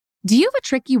Do you have a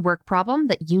tricky work problem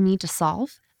that you need to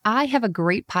solve? I have a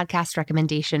great podcast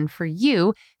recommendation for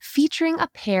you featuring a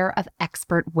pair of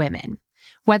expert women.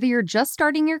 Whether you're just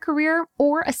starting your career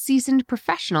or a seasoned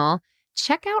professional,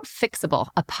 check out Fixable,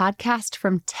 a podcast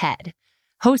from TED.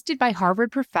 Hosted by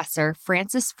Harvard professor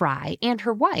Frances Frei and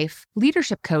her wife,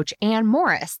 leadership coach Anne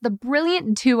Morris, the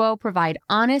brilliant duo provide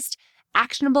honest,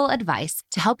 actionable advice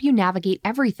to help you navigate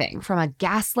everything from a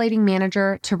gaslighting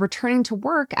manager to returning to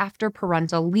work after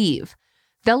parental leave.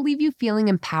 They'll leave you feeling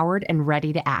empowered and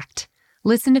ready to act.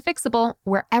 Listen to Fixable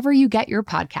wherever you get your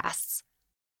podcasts.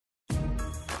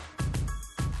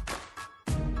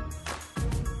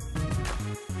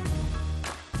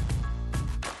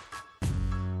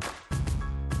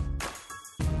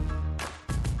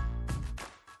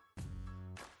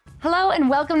 Hello and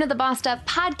welcome to the Bossed Up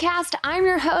Podcast. I'm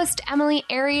your host, Emily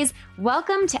Aries.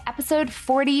 Welcome to episode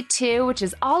 42, which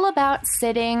is all about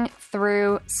sitting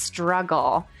through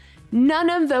struggle. None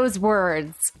of those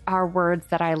words are words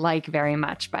that I like very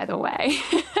much, by the way.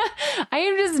 I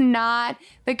am just not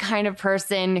the kind of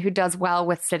person who does well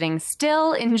with sitting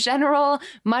still in general,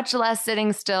 much less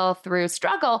sitting still through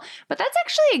struggle. But that's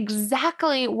actually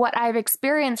exactly what I've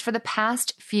experienced for the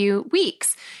past few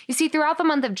weeks. You see, throughout the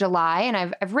month of July, and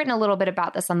I've written a little bit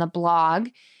about this on the blog,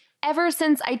 ever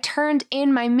since I turned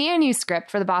in my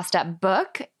manuscript for the Bossed Up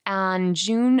book on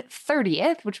June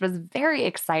 30th, which was very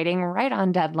exciting, right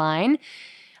on deadline,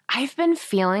 I've been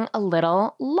feeling a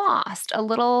little lost, a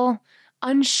little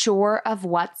unsure of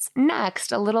what's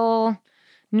next, a little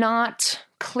not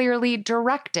clearly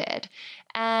directed.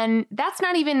 And that's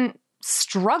not even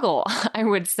struggle, I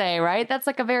would say, right? That's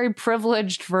like a very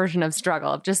privileged version of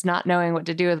struggle, of just not knowing what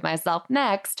to do with myself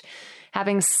next,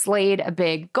 having slayed a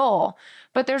big goal.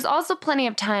 But there's also plenty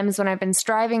of times when I've been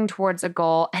striving towards a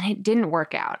goal and it didn't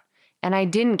work out. And I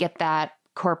didn't get that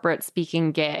corporate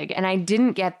speaking gig, and I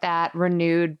didn't get that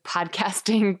renewed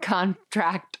podcasting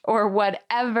contract or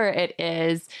whatever it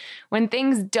is. When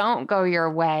things don't go your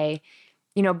way,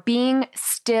 being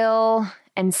still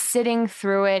and sitting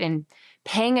through it and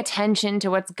paying attention to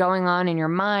what's going on in your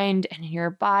mind and in your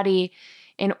body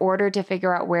in order to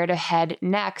figure out where to head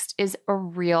next is a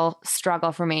real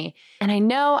struggle for me. And I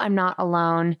know I'm not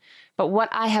alone, but what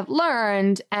I have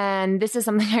learned, and this is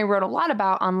something I wrote a lot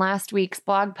about on last week's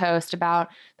blog post about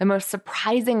the most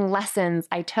surprising lessons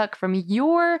I took from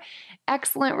your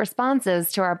excellent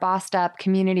responses to our Bossed Up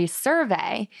community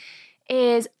survey,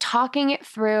 is talking it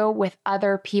through with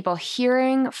other people,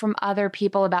 hearing from other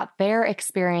people about their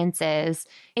experiences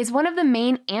is one of the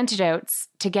main antidotes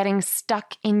to getting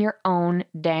stuck in your own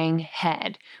dang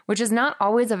head, which is not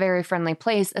always a very friendly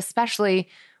place, especially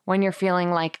when you're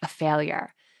feeling like a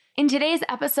failure. In today's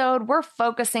episode, we're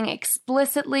focusing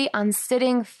explicitly on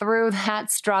sitting through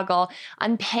that struggle,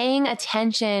 on paying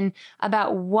attention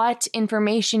about what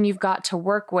information you've got to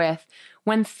work with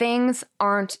when things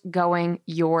aren't going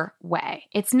your way.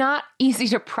 It's not easy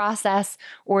to process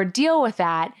or deal with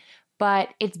that, but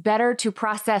it's better to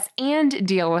process and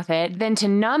deal with it than to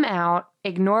numb out,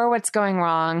 ignore what's going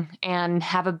wrong, and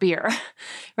have a beer,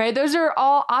 right? Those are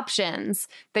all options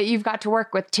that you've got to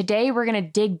work with. Today, we're going to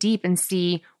dig deep and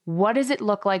see what does it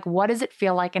look like, what does it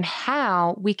feel like, and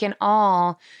how we can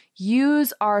all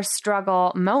use our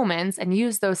struggle moments and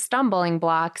use those stumbling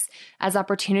blocks as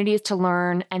opportunities to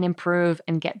learn and improve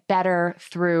and get better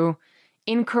through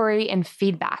inquiry and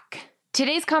feedback.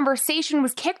 Today's conversation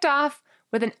was kicked off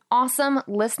with an awesome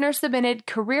listener-submitted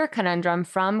career conundrum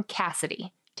from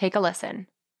Cassidy. Take a listen.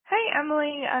 Hi,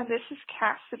 Emily. This is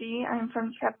Cassidy. I'm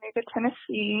from Chattanooga,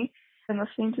 Tennessee. Been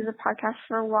listening to the podcast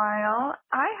for a while.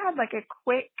 I had a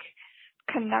quick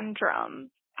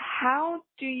conundrum. How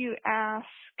do you ask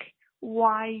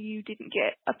why you didn't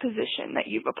get a position that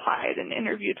you've applied and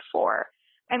interviewed for?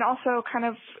 And also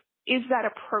is that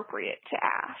appropriate to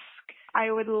ask?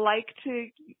 I would like to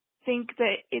think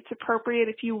that it's appropriate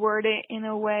if you word it in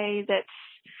a way that's,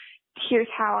 here's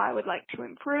how I would like to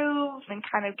improve and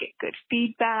get good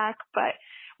feedback, but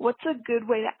what's a good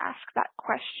way to ask that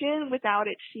question without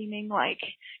it seeming like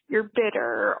you're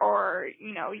bitter or,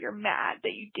 you're mad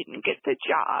that you didn't get the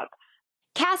job?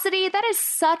 Cassidy, that is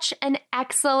such an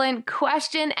excellent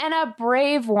question and a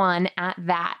brave one at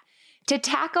that. To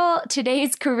tackle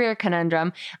today's career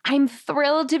conundrum, I'm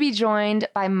thrilled to be joined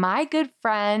by my good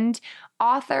friend,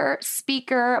 author,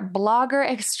 speaker, blogger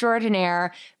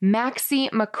extraordinaire, Maxie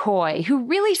McCoy, who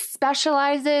really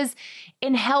specializes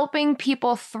in helping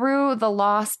people through the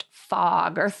lost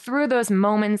fog or through those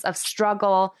moments of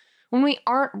struggle when we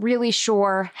aren't really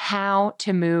sure how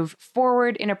to move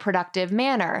forward in a productive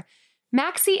manner.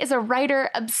 Maxie is a writer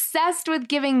obsessed with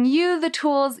giving you the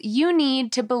tools you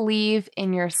need to believe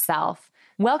in yourself.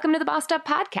 welcome to the Bossed Up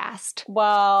Podcast.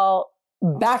 Well,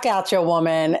 back at you,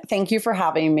 woman. Thank you for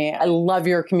having me. I love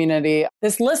your community.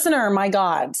 This listener, my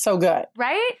God, so good.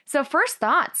 Right? So first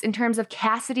thoughts in terms of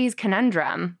Cassidy's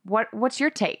conundrum. What's your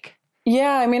take?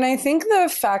 Yeah, I mean, I think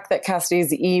the fact that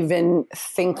Cassidy's even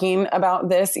thinking about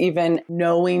this, even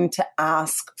knowing to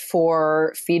ask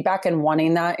for feedback and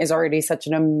wanting that is already such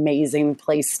an amazing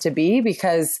place to be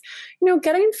because,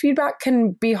 getting feedback can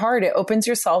be hard. It opens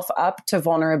yourself up to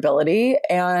vulnerability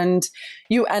and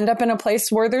you end up in a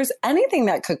place where there's anything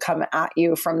that could come at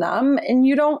you from them and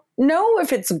you don't know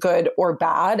if it's good or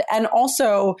bad. And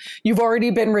also you've already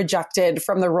been rejected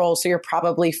from the role. So you're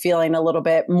probably feeling a little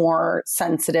bit more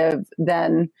sensitive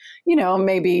than,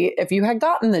 maybe if you had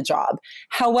gotten the job.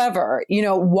 However,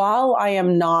 while I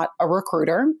am not a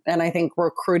recruiter, and I think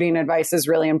recruiting advice is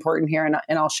really important here,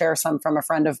 and I'll share some from a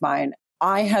friend of mine,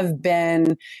 I have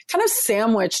been kind of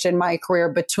sandwiched in my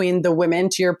career between the women,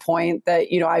 to your point, that,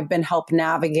 I've been help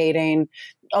navigating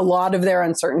a lot of their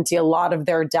uncertainty, a lot of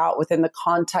their doubt within the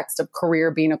context of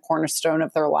career being a cornerstone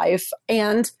of their life,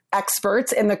 and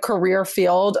experts in the career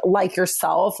field like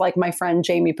yourself, like my friend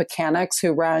Jamie Pecanics,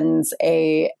 who runs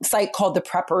a site called The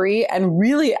Preppery and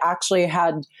really actually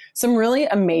had some really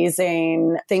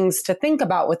amazing things to think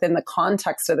about within the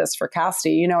context of this for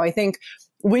Cassidy. I think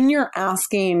when you're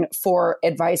asking for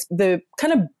advice, the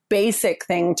kind of basic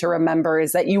thing to remember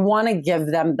is that you want to give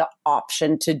them the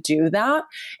option to do that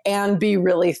and be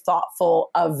really thoughtful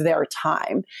of their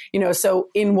time. So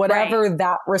in whatever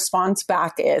that response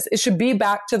back is, it should be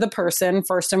back to the person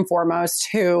first and foremost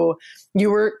who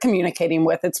you were communicating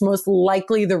with. It's most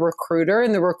likely the recruiter,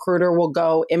 and the recruiter will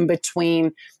go in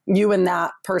between you and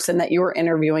that person that you were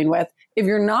interviewing with. If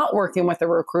you're not working with a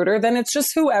recruiter, then it's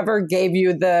just whoever gave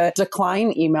you the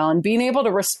decline email, and being able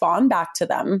to respond back to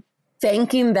them,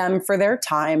 thanking them for their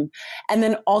time, and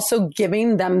then also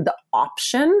giving them the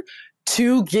option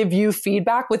to give you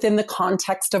feedback within the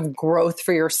context of growth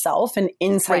for yourself and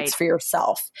insights for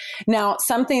yourself. Now,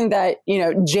 something that,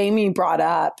 Jamie brought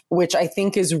up, which I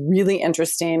think is really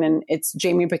interesting, and it's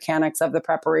Jamie Pecanics of The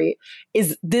Preppery,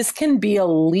 is this can be a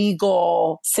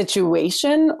legal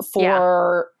situation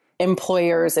for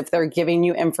employers if they're giving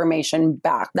you information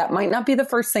back. That might not be the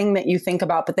first thing that you think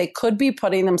about, but they could be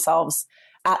putting themselves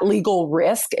at legal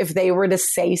risk if they were to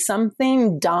say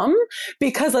something dumb,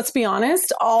 because let's be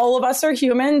honest, all of us are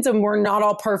humans and we're not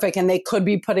all perfect, and they could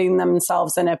be putting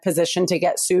themselves in a position to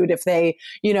get sued if they,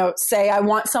 say, I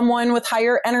want someone with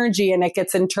higher energy, and it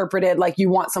gets interpreted like you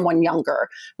want someone younger,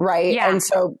 right? Yeah. And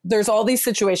so there's all these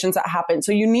situations that happen.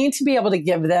 So you need to be able to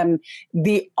give them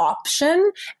the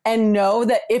option and know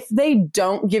that if they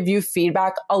don't give you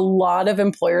feedback, a lot of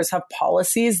employers have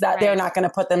policies that they're not going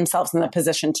to put themselves in the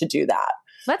position to do that.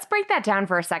 Let's break that down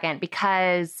for a second,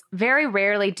 because very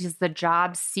rarely does the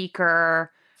job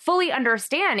seeker fully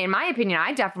understand. In my opinion,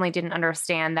 I definitely didn't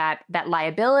understand that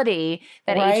liability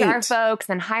that HR folks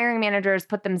and hiring managers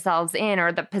put themselves in,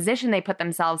 or the position they put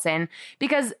themselves in,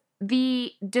 because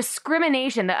the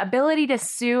discrimination, the ability to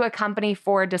sue a company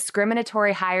for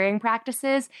discriminatory hiring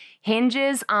practices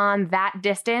hinges on that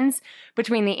distance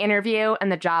between the interview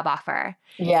and the job offer.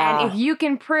 Yeah. And if you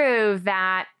can prove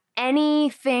that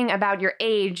anything about your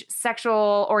age,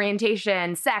 sexual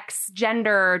orientation, sex,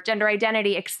 gender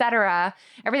identity, etc.,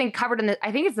 everything covered in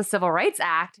I think it's the Civil Rights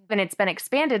Act, and it's been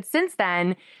expanded since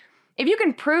then. If you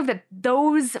can prove that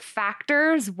those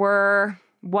factors were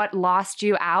what lost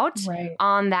you out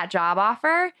on that job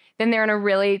offer, then they're in a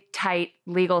really tight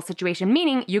legal situation,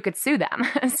 meaning you could sue them.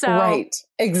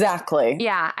 Exactly.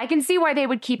 Yeah, I can see why they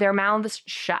would keep their mouths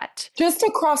shut. Just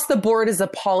across the board as a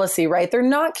policy, right? They're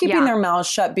not keeping their mouths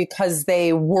shut because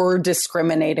they were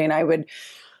discriminating. I would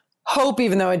hope,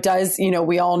 even though it does,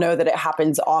 we all know that it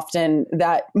happens often,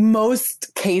 that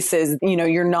most cases,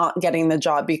 you're not getting the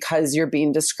job because you're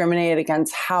being discriminated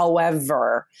against.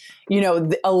 However,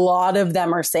 a lot of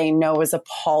them are saying no as a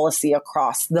policy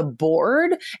across the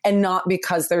board, and not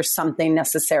because there's something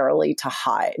necessarily to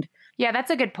hide. Yeah,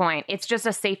 that's a good point. It's just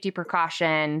a safety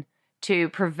precaution to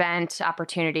prevent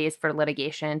opportunities for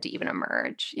litigation to even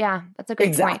emerge. Yeah, that's a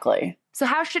good point. So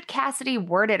how should Cassidy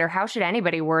word it, or how should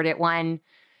anybody word it when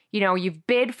you've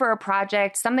bid for a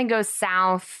project, something goes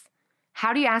south?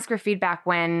 How do you ask for feedback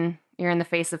when you're in the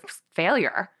face of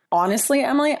failure? Honestly,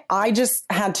 Emily, I just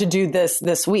had to do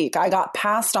this week. I got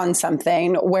passed on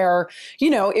something where,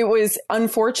 it was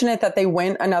unfortunate that they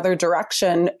went another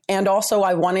direction. And also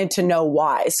I wanted to know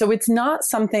why. So it's not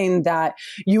something that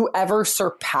you ever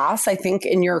surpass, I think,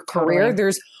 in your career.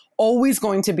 There's always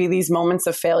going to be these moments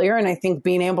of failure. And I think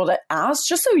being able to ask,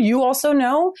 just so you also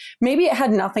know, maybe it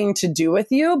had nothing to do with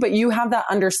you, but you have that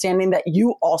understanding that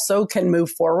you also can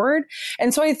move forward.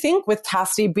 And so I think with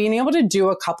Cassidy, being able to do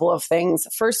a couple of things,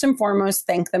 first and foremost,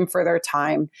 thank them for their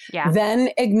time. Yeah. Then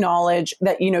acknowledge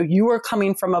that, you are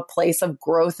coming from a place of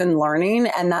growth and learning,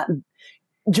 and that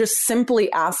just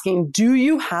simply asking, do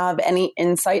you have any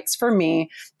insights for me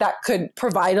that could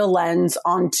provide a lens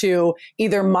onto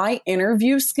either my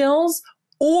interview skills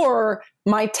or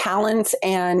my talents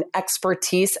and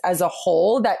expertise as a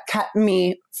whole that kept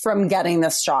me from getting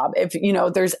this job? If,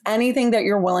 there's anything that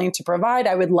you're willing to provide,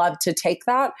 I would love to take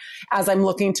that as I'm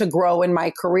looking to grow in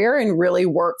my career and really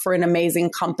work for an amazing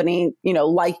company,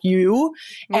 like you.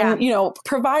 Yeah. And,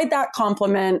 provide that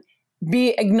compliment, be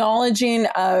acknowledging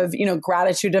of,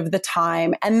 gratitude of the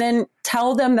time, and then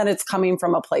tell them that it's coming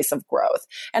from a place of growth.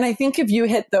 And I think if you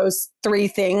hit those three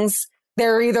things,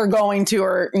 they're either going to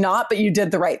or not, but you did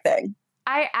the right thing.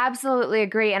 I absolutely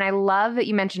agree. And I love that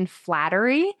you mentioned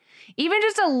flattery. Even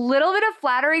just a little bit of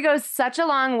flattery goes such a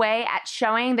long way at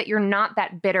showing that you're not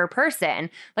that bitter person.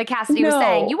 Like Cassidy was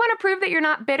saying, you want to prove that you're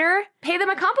not bitter? Pay them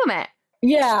a compliment.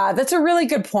 Yeah, that's a really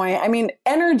good point. I mean,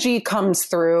 energy comes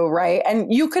through, right?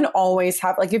 And you can always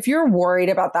have, like, if you're worried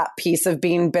about that piece of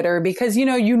being bitter because,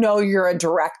 you're a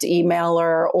direct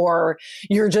emailer, or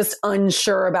you're just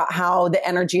unsure about how the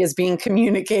energy is being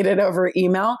communicated over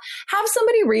email, have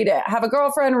somebody read it, have a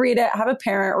girlfriend read it, have a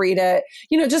parent read it,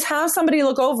 just have somebody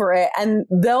look over it, and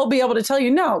they'll be able to tell you,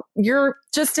 no, you're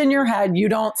just in your head. You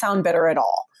don't sound bitter at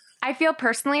all. I feel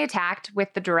personally attacked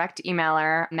with the direct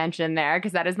emailer mentioned there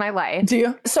because that is my life. Do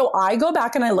you? So I go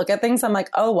back and I look at things. I'm like,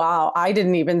 oh, wow, I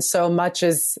didn't even so much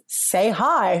as say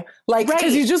hi. Like,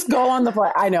 because you just go on the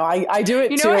fly. I know, I do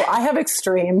it too. I have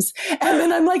extremes. And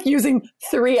then I'm like using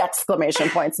 3 exclamation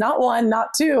points, not 1, not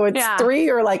 2. It's 3,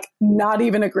 or like not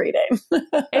even a greeting.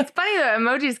 It's funny that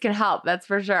emojis can help. That's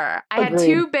for sure. I had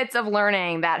 2 bits of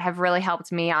learning that have really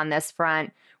helped me on this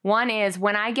front. One is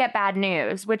when I get bad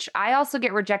news, which I also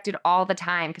get rejected all the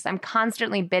time because I'm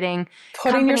constantly bidding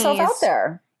Putting yourself out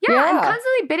there. Yeah, I'm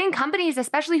constantly bidding companies,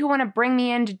 especially who want to bring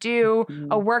me in to do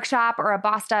a workshop or a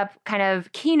bossed up kind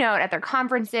of keynote at their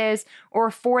conferences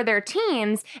or for their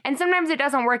teams. And sometimes it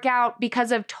doesn't work out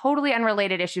because of totally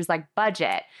unrelated issues like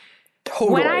budget.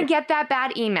 Totally. When I get that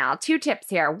bad email, 2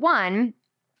 tips here. 1,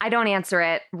 I don't answer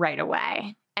it right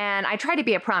away. And I try to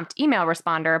be a prompt email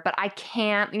responder, but I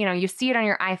can't, you see it on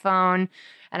your iPhone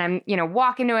and I'm,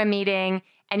 walk into a meeting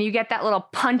and you get that little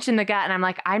punch in the gut. And I'm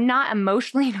like, I'm not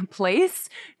emotionally in a place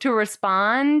to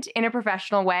respond in a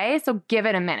professional way. So give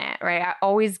it a minute, right? I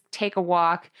always take a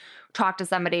walk, talk to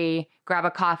somebody, grab a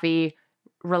coffee,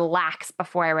 relax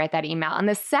before I write that email. And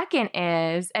the second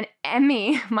is, and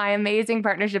Emmy, my amazing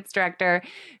partnerships director,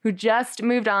 who just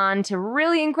moved on to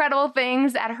really incredible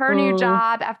things at her new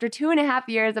job after 2.5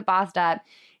 years at Bossed Up.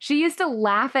 She used to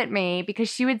laugh at me because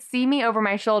she would see me over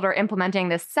my shoulder implementing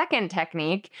this second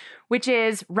technique, which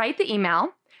is write the email,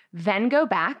 then go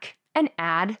back and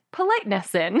add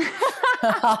politeness in. Because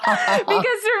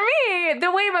for me,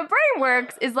 the way my brain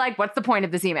works is like, what's the point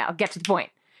of this email? Get to the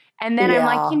point. And then I'm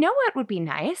like, what would be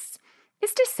nice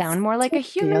is to sound more like a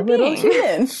human being. Little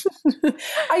human.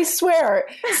 I swear,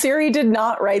 Siri did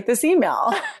not write this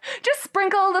email. Just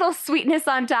sprinkle a little sweetness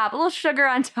on top, a little sugar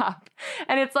on top.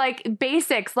 And it's like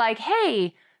basics like,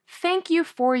 hey, thank you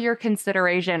for your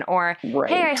consideration. Or,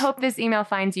 hey, I hope this email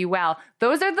finds you well.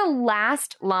 Those are the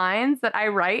last lines that I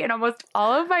write in almost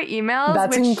all of my emails.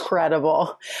 That's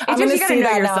incredible. I'm going to see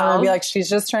that now and be like, she's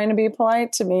just trying to be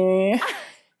polite to me.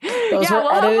 Those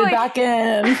were edited back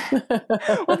in.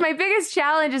 Well, my biggest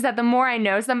challenge is that the more I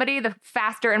know somebody, the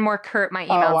faster and more curt my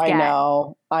emails get.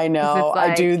 I know.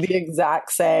 Like, I do the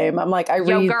exact same. I'm like, I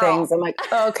read things. I'm like,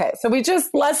 okay, so we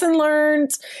just lesson learned.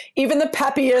 Even the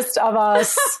peppiest of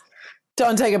us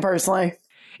don't take it personally.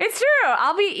 It's true.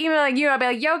 I'll be emailing you. I'll be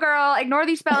like, yo, girl, ignore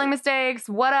these spelling mistakes.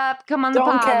 What up? Come on the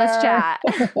pod. Let's chat.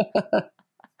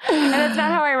 And that's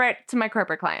not how I write to my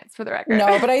corporate clients, for the record.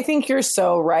 No, but I think you're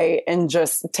so right in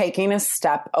just taking a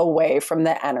step away from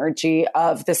the energy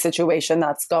of the situation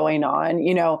that's going on.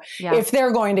 If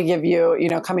they're going to give you,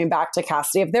 coming back to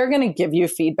Cassidy, if they're going to give you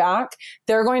feedback,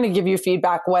 they're going to give you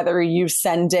feedback whether you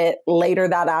send it later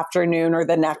that afternoon or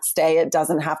the next day. It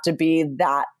doesn't have to be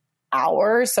that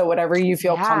hour. So whatever you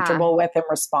feel comfortable with in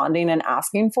responding and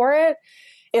asking for it,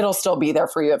 it'll still be there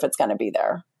for you if it's going to be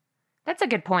there. That's a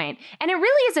good point. And it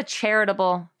really is a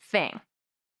charitable thing.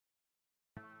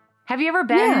 Have you ever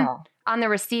been on the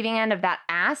receiving end of that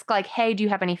ask? Like, hey, do you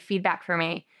have any feedback for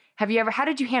me? how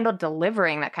did you handle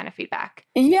delivering that kind of feedback?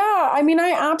 Yeah, I mean,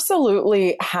 I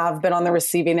absolutely have been on the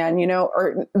receiving end,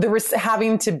 or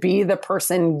having to be the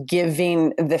person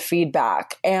giving the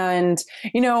feedback. And,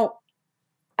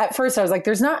 at first I was like,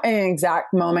 there's not an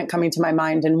exact moment coming to my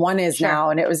mind. And one is now,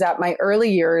 and it was at my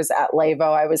early years at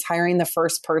Levo. I was hiring the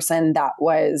first person that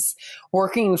was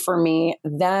working for me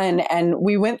then. And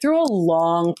we went through a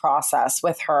long process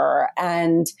with her.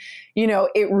 And,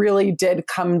 it really did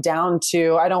come down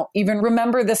to, I don't even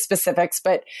remember the specifics,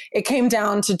 but it came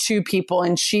down to two people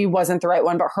and she wasn't the right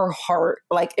one, but her heart,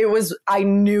 I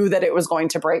knew that it was going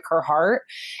to break her heart.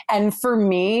 And for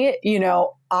me,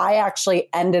 I actually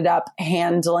ended up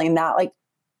handling that,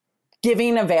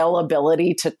 giving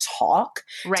availability to talk,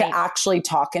 to actually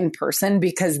talk in person,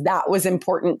 because that was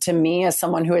important to me as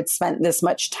someone who had spent this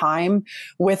much time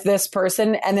with this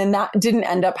person. And then that didn't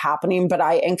end up happening, but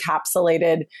I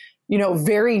encapsulated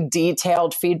very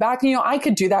detailed feedback. I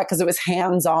could do that because it was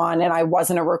hands-on and I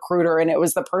wasn't a recruiter and it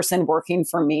was the person working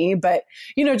for me. But,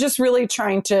 just really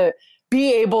trying to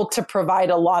be able to provide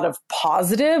a lot of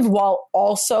positive while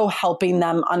also helping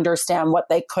them understand what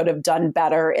they could have done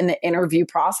better in the interview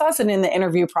process and in the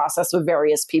interview process with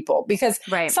various people. Because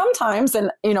sometimes,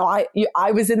 and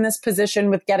I was in this position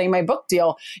with getting my book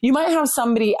deal, you might have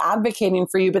somebody advocating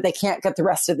for you, but they can't get the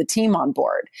rest of the team on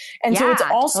board. And so it's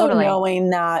also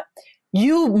knowing that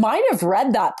you might have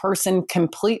read that person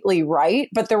completely right,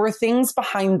 but there were things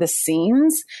behind the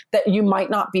scenes that you might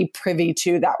not be privy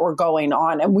to that were going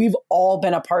on. And we've all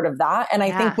been a part of that. And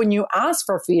I think when you ask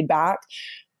for feedback,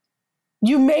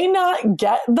 you may not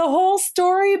get the whole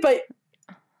story, but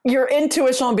your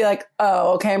intuition will be like,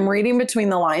 oh, okay, I'm reading between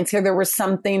the lines here. There was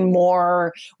something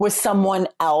more with someone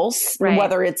else,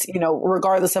 whether it's,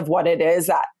 regardless of what it is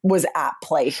that was at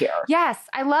play here. Yes,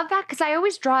 I love that because I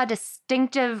always draw a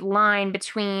distinctive line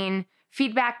between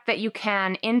feedback that you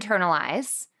can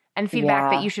internalize and feedback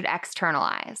that you should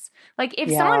externalize. Like if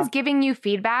someone's giving you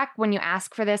feedback when you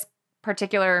ask for this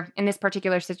in this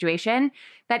particular situation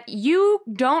that you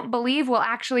don't believe will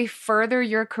actually further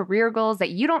your career goals,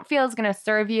 that you don't feel is going to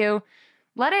serve you,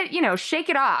 let it, shake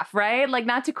it off, right? Like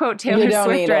not to quote Taylor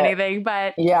Swift or anything,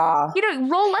 but let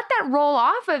that roll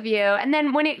off of you. And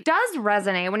then when it does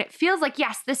resonate, when it feels like,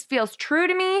 yes, this feels true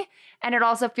to me, and it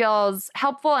also feels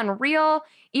helpful and real,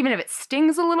 even if it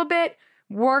stings a little bit,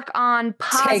 work on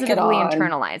positively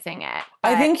internalizing it.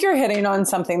 I think you're hitting on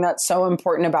something that's so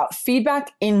important about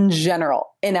feedback in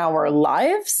general, in our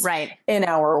lives, in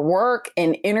our work,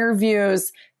 in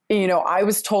interviews. I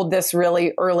was told this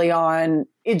really early on.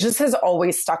 It just has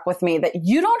always stuck with me that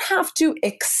you don't have to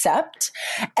accept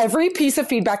every piece of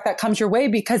feedback that comes your way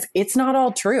because it's not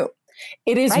all true.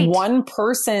 It is one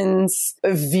person's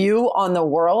view on the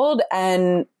world.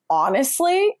 And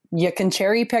honestly, you can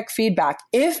cherry pick feedback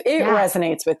if it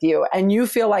resonates with you and you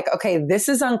feel like, okay, this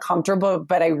is uncomfortable,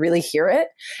 but I really hear it.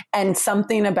 And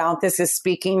something about this is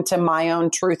speaking to my own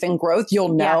truth and growth.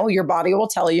 You'll know, your body will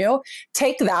tell you,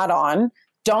 take that on.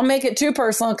 Don't make it too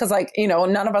personal because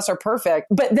none of us are perfect.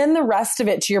 But then the rest of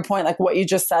it, to your point, like what you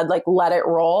just said, let it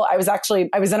roll. I was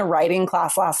in a writing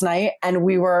class last night and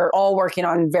we were all working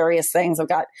on various things. I've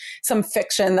got some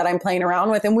fiction that I'm playing around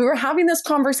with. And we were having this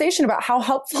conversation about how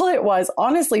helpful it was,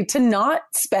 honestly, to not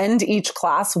spend each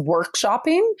class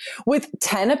workshopping with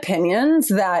 10 opinions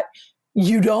that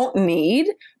you don't need,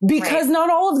 because not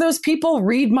all of those people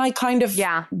read my kind of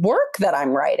work that I'm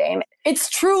writing. It's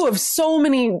true of so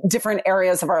many different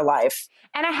areas of our life.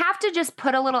 And I have to just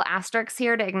put a little asterisk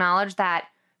here to acknowledge that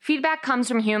feedback comes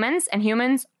from humans and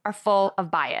humans are full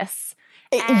of bias.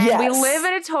 And we live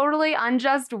in a totally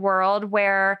unjust world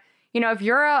where, if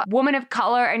you're a woman of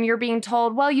color and you're being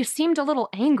told, well, you seemed a little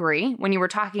angry when you were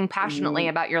talking passionately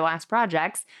about your last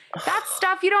projects, that's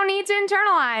stuff you don't need to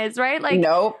internalize, right?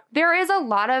 There is a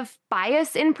lot of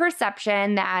bias in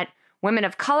perception that women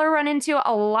of color run into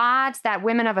a lot, that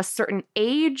women of a certain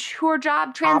age who are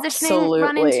job transitioning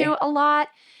run into a lot.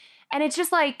 And it's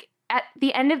just like, at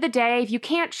the end of the day, if you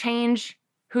can't change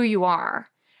who you are.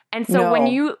 And so when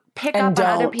you pick up on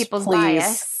other people's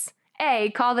bias,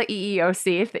 call the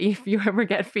EEOC if you ever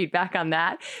get feedback on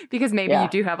that, because maybe you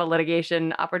do have a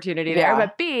litigation opportunity there.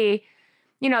 But B,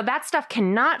 that stuff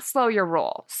cannot slow your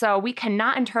role. So we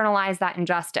cannot internalize that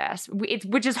injustice,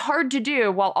 which is hard to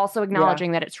do while also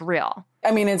acknowledging that it's real.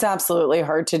 I mean, it's absolutely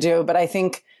hard to do. But I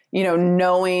think,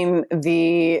 knowing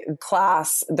the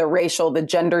class, the racial, the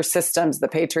gender systems, the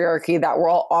patriarchy that we're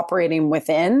all operating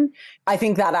within, I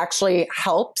think that actually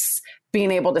helps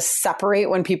being able to separate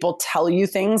when people tell you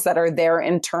things that are their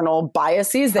internal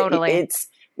biases. Totally.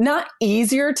 That not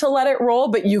easier to let it roll,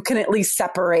 but you can at least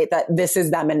separate that this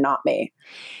is them and not me.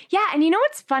 Yeah. And you know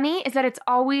what's funny is that it's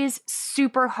always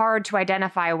super hard to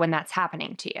identify when that's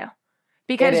happening to you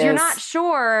because you're not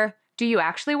sure, do you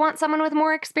actually want someone with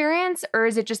more experience, or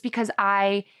is it just because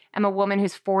I am a woman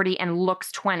who's 40 and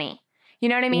looks 20? You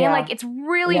know what I mean? Yeah. Like it's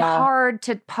really hard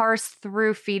to parse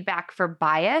through feedback for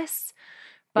bias,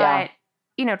 but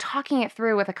you know, talking it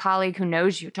through with a colleague who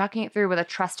knows you, talking it through with a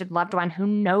trusted loved one who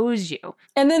knows you.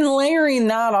 And then layering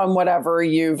that on whatever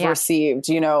you've received,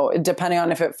 you know, depending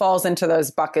on if it falls into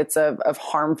those buckets of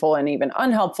harmful and even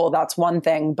unhelpful, that's one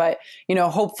thing. But, you know,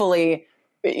 hopefully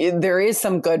there is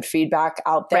some good feedback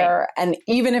out there. Right. And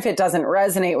even if it doesn't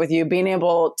resonate with you, being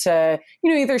able to,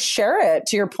 you know, either share it,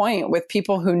 to your point, with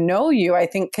people who know you, I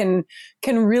think can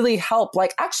really help.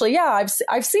 Like, actually, yeah,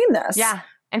 I've seen this. Yeah.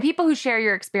 And people who share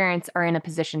your experience are in a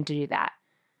position to do that.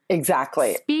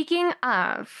 Exactly. Speaking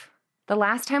of, the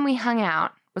last time we hung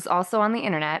out was also on the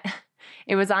internet.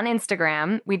 It was on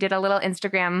Instagram. We did a little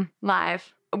Instagram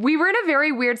live. We were in a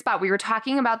very weird spot. We were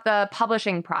talking about the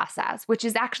publishing process, which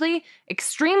is actually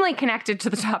extremely connected to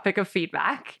the topic of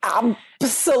feedback.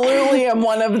 Absolutely. I'm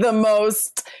one of the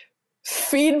most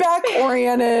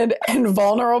feedback-oriented and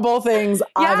vulnerable things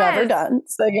I've ever done.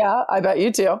 So yeah, I bet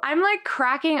you too. I'm like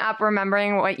cracking up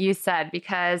remembering what you said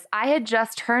because I had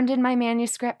just turned in my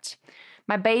manuscript,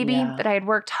 my baby that I had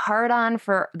worked hard on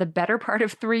for the better part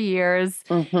of 3 years.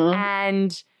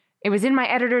 And it was in my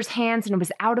editor's hands and it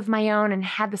was out of my own and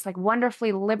had this like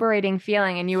wonderfully liberating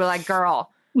feeling. And you were like,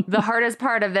 girl, the hardest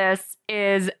part of this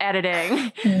is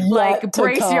editing. Like,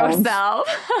 brace yourself.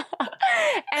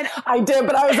 And I did,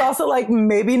 but I was also like,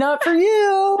 maybe not for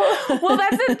you. Well,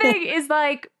 that's the thing is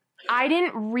like, I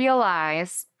didn't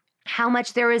realize how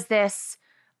much there was this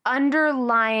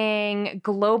underlying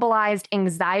globalized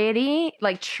anxiety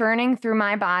like churning through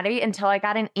my body until I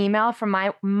got an email from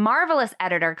my marvelous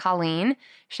editor, Colleen.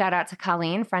 Shout out to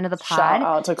Colleen, friend of the pod. Shout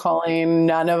out to Colleen.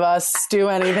 None of us do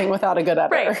anything without a good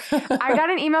editor. Right. I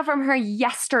got an email from her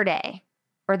yesterday,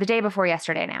 or the day before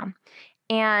yesterday now.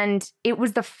 And it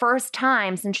was the first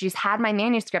time since she's had my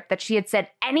manuscript that she had said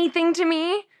anything to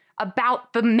me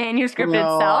about the manuscript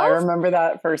itself. I remember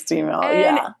that first email.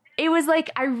 And it was like,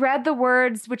 I read the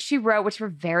words which she wrote, which were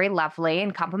very lovely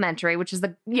and complimentary, which is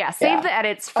save the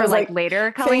edits for like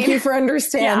later, Colleen. Thank you for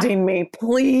understanding me.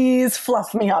 Please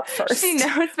fluff me up first. She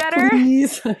knows better.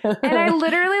 Please. And I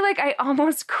literally I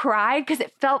almost cried because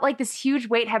it felt like this huge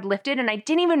weight had lifted and I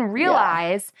didn't even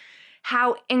realize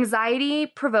how anxiety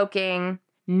provoking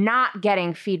not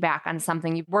getting feedback on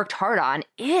something you've worked hard on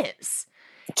is.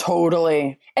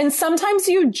 Totally. And sometimes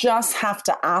you just have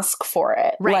to ask for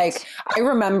it. Right. Like, I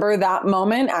remember that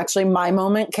moment. Actually, my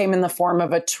moment came in the form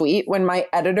of a tweet. When my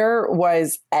editor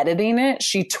was editing it,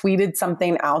 she tweeted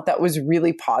something out that was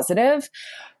really positive.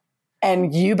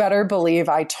 And you better believe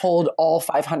I told all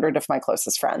 500 of my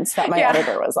closest friends that my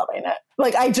editor was loving it.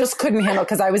 Like, I just couldn't handle,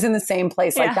 because I was in the same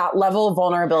place, like that level of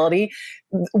vulnerability.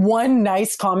 One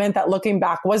nice comment that, looking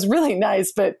back, was really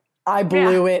nice, but I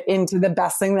blew it into the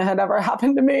best thing that had ever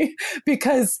happened to me,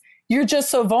 because you're just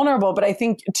so vulnerable. But I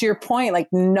think, to your point, like,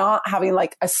 not having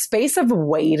like a space of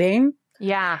waiting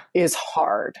is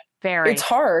hard. Very. It's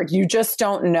hard. You just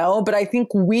don't know. But I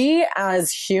think we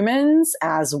as humans,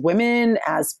 as women,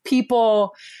 as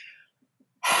people,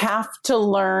 have to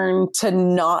learn to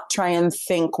not try and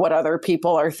think what other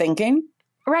people are thinking.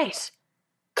 Right.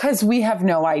 Because we have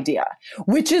no idea,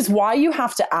 which is why you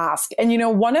have to ask. And, you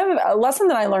know, a lesson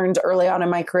that I learned early on in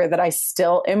my career that I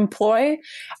still employ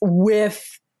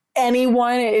with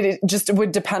anyone, it just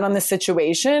would depend on the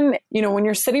situation. You know, when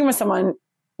you're sitting with someone,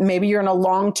 maybe you're in a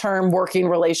long-term working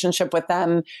relationship with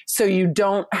them, so you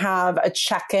don't have a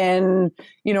check-in,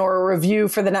 you know, or a review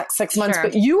for the next 6 months,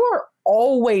 but you are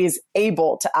always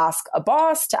able to ask a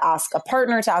boss, to ask a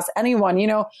partner, to ask anyone, you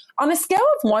know, on a scale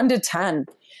of 1 to 10,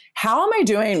 how am I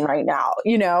doing right now?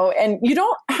 You know, and you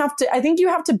don't have to, I think you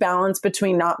have to balance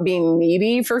between not being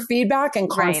needy for feedback and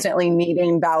constantly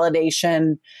needing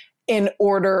validation in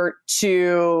order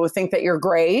to think that you're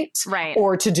great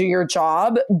or to do your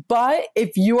job. But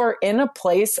if you are in a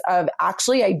place of,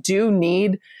 actually, I do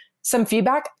need some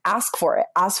feedback, ask for it.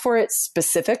 Ask for it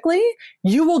specifically.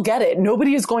 You will get it.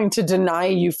 Nobody is going to deny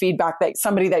you feedback that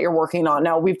somebody that you're working on.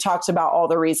 Now, we've talked about all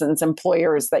the reasons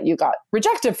employers that you got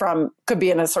rejected from could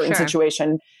be in a certain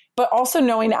situation, but also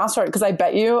knowing to ask for it. Because I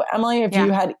bet you, Emily, if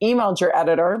you had emailed your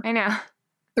editor, I know,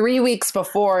 3 weeks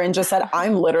before and just said,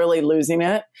 I'm literally losing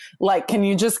it, like, can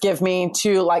you just give me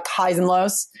 2 like highs and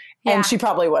lows? And she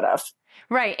probably would have.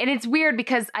 Right. And it's weird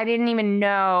because I didn't even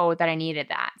know that I needed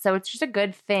that. So it's just a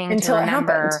good thing to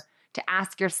remember to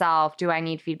ask yourself, do I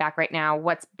need feedback right now?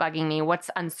 What's bugging me? What's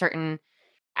uncertain?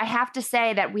 I have to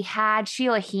say that we had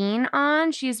Sheila Heen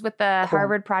on. She's with the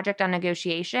Harvard Project on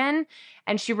Negotiation,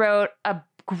 and she wrote a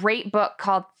great book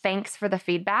called Thanks for the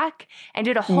Feedback and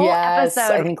did a whole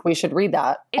episode. I think we should read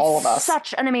that, all of us. It's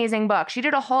such an amazing book. She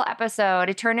did a whole episode.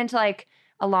 It turned into like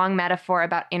a long metaphor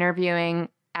about interviewing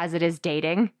as it is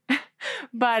dating.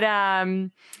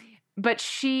 But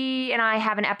she and I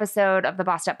have an episode of the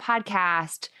Bossed Up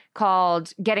podcast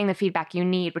called Getting the Feedback You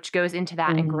Need, which goes into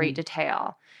that in great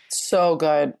detail. So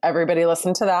good. Everybody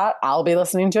listen to that. I'll be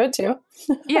listening to it too.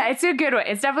 Yeah, it's a good one.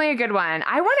 It's definitely a good one.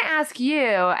 I want to ask you,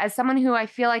 as someone who I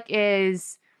feel like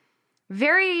is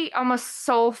very almost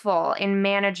soulful in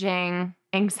managing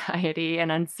anxiety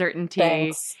and uncertainty.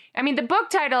 Thanks. I mean, the book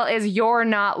title is You're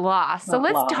Not Lost. So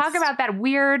let's talk about that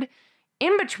weird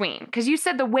in between, because you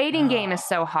said the waiting game is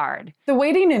so hard. The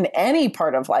waiting in any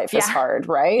part of life is hard,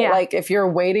 right? Yeah. Like if you're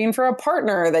waiting for a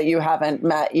partner that you haven't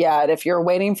met yet, if you're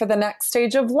waiting for the next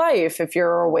stage of life, if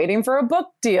you're waiting for a book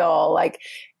deal, like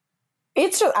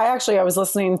it's just, I was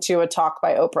listening to a talk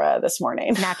by Oprah this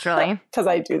morning. Naturally. Because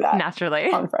I do that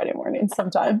naturally on Friday mornings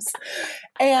sometimes.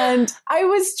 And I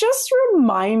was just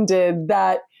reminded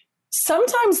that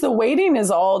sometimes the waiting is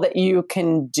all that you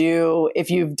can do if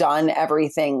you've done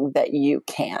everything that you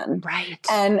can. Right.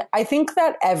 And I think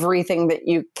that everything that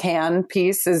you can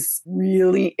piece is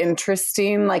really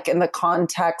interesting, like in the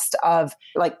context of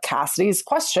like Cassidy's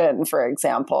question, for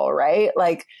example, right?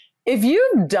 Like if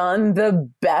you've done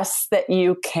the best that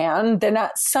you can, then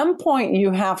at some point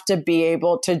you have to be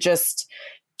able to just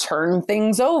turn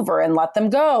things over and let them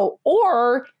go.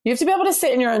 Or you have to be able to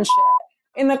sit in your own shit.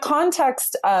 In the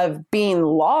context of being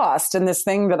lost and this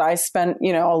thing that I spent,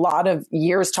 a lot of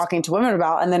years talking to women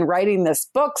about and then writing this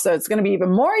book, so it's going to be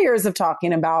even more years of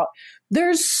talking about,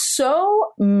 there's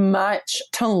so much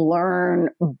to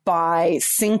learn by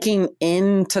sinking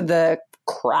into the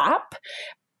crap.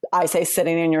 I say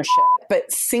sitting in your shit, but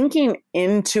sinking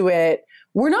into it.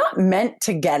 We're not meant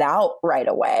to get out right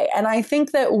away. And I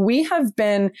think that we have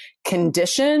been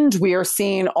conditioned. We are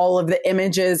seeing all of the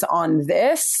images on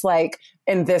this, like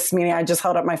in this meeting, I just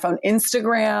held up my phone,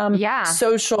 Instagram,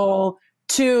 social,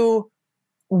 to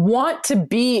want to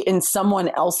be in someone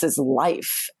else's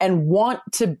life and want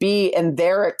to be in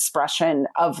their expression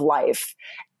of life.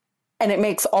 And it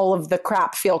makes all of the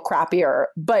crap feel crappier.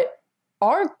 But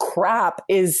our crap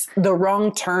is the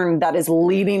wrong turn that is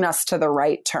leading us to the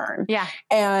right turn. Yeah.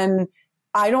 And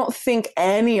I don't think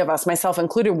any of us, myself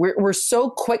included, we're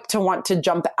so quick to want to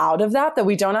jump out of that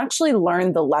we don't actually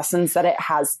learn the lessons that it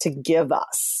has to give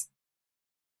us.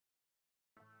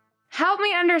 Help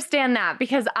me understand that,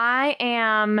 because I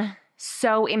am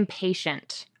so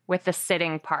impatient with the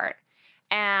sitting part.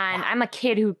 And I'm a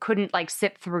kid who couldn't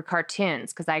sit through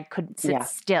cartoons because I couldn't sit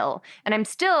still. And I'm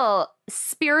still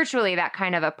spiritually that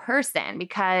kind of a person,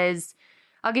 because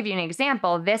I'll give you an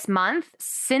example. This month,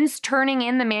 since turning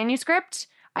in the manuscript,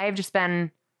 I have just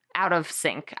been out of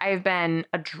sync. I have been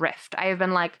adrift. I have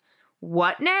been like,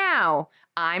 what now?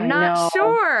 I'm not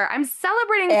sure. I'm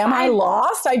celebrating. Am I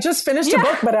lost? I just finished a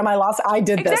book, but am I lost? I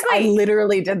did this. I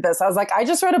literally did this. I was like, I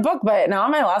just read a book, but now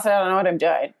am I lost? I don't know what I'm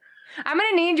doing. I'm going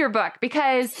to need your book,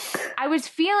 because I was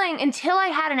feeling, until I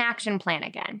had an action plan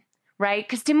again, right?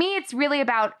 Because to me, it's really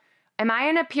about, am I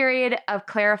in a period of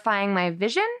clarifying my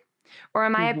vision, or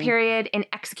am I a period in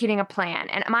executing a plan?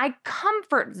 And my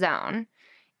comfort zone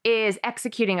is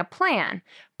executing a plan.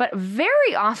 But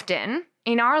very often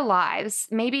in our lives,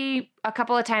 maybe a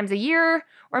couple of times a year,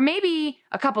 or maybe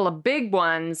a couple of big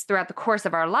ones throughout the course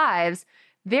of our lives,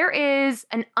 there is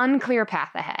an unclear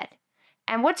path ahead.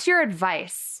 And what's your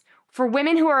advice for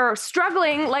women who are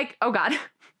struggling,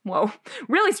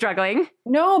 really struggling?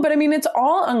 No, but I mean, it's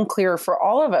all unclear for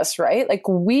all of us, right? Like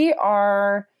we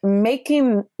are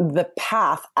making the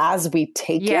path as we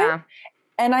take it.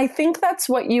 And I think that's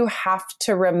what you have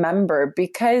to remember,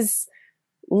 because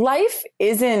life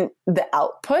isn't the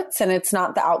outputs and it's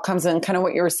not the outcomes, and kind of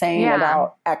what you were saying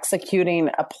about executing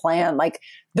a plan. Like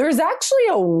there's actually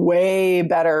a way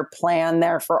better plan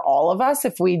there for all of us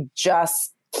if we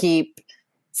just keep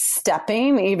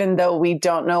stepping, even though we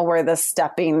don't know where the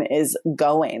stepping is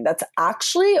going. That's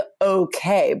actually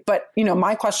okay. But,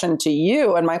 my question to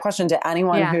you, and my question to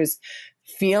anyone who's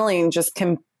feeling just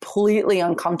completely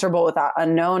uncomfortable with that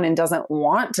unknown and doesn't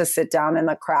want to sit down in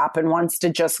the crap and wants to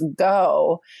just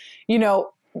go,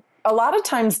 a lot of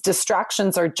times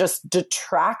distractions are just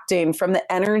detracting from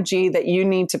the energy that you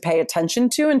need to pay attention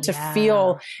to and to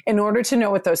feel in order to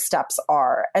know what those steps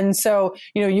are. And so,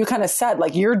 you kind of said,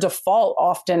 like, your default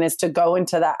often is to go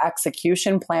into that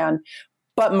execution plan.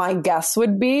 But my guess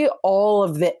would be all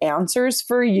of the answers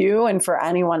for you and for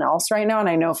anyone else right now, and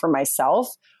I know for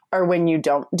myself, are when you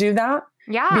don't do that.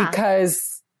 Yeah.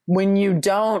 Because when you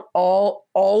don't, all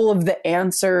of the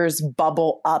answers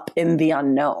bubble up in the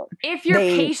unknown. If you're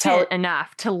patient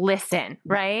enough to listen,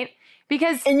 right?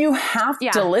 And you have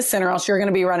to listen, or else you're going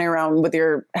to be running around with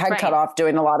your head cut off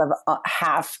doing a lot of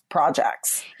half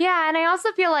projects. Yeah. And I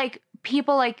also feel like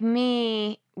people like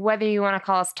me, whether you want to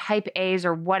call us type A's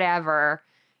or whatever,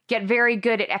 get very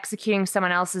good at executing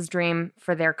someone else's dream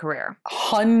for their career.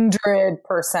 100%.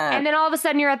 And then all of a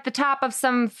sudden you're at the top of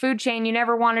some food chain you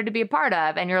never wanted to be a part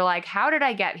of. And you're like, how did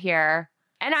I get here?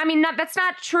 And I mean, that's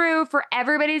not true for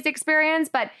everybody's experience,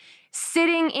 but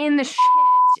sitting in the shit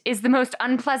is the most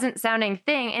unpleasant sounding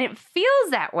thing. And it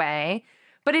feels that way,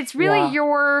 but it's really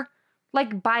your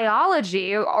like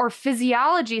biology or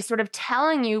physiology sort of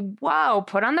telling you, whoa,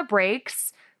 put on the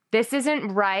brakes. This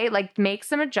isn't right. Like make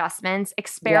some adjustments,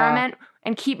 experiment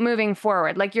and keep moving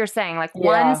forward. Like you're saying, like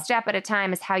one step at a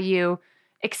time is how you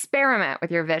experiment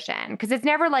with your vision, because it's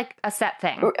never like a set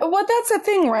thing. Well, that's the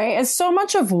thing, right? And so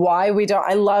much of why we don't,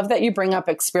 I love that you bring up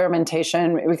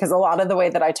experimentation, because a lot of the way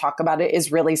that I talk about it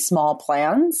is really small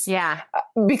plans. Yeah.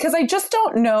 Because I just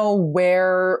don't know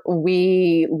where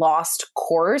we lost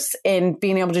course in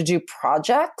being able to do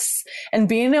projects and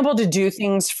being able to do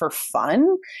things for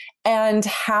fun, and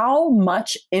how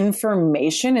much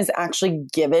information is actually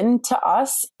given to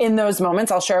us in those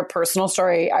moments. I'll share a personal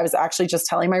story. I was actually just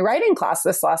telling my writing class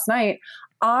this last night.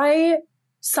 I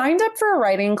signed up for a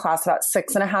writing class about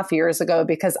 6.5 years ago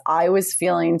because I was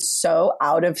feeling so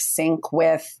out of sync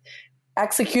with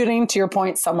executing, to your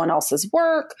point, someone else's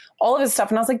work, all of this stuff.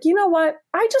 And I was like, you know what?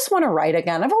 I just want to write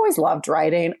again. I've always loved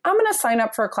writing. I'm going to sign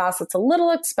up for a class that's a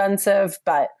little expensive,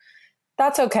 but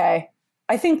that's okay.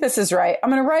 I think this is right. I'm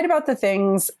going to write about the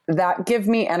things that give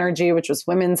me energy, which was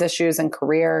women's issues and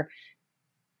career.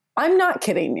 I'm not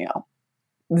kidding you.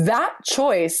 That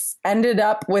choice ended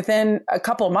up within a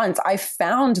couple of months. I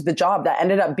found the job that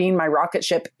ended up being my rocket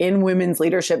ship in women's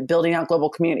leadership, building out global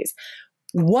communities.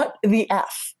 What the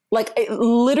F? Like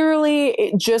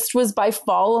it just was by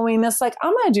following this, like,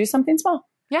 I'm going to do something small.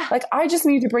 Yeah. Like, I just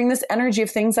need to bring this energy of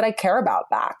things that I care about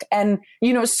back. And,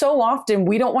 you know, so often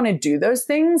we don't want to do those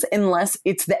things unless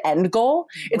it's the end goal.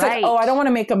 It's like, oh, I don't want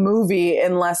to make a movie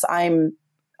unless I'm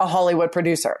a Hollywood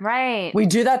producer. Right. We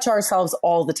do that to ourselves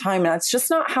all the time. And that's just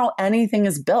not how anything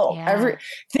is built. Yeah.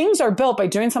 Things are built by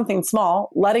doing something small,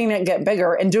 letting it get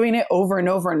bigger, and doing it over and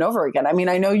over and over again. I mean,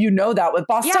 I know you know that with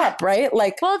Bossed Up, right?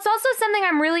 Like, well, it's also something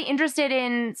I'm really interested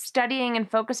in studying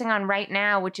and focusing on right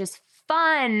now, which is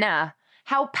fun.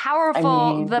 How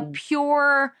powerful the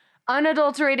pure,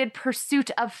 unadulterated pursuit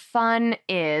of fun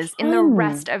is in the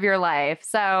rest of your life.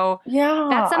 So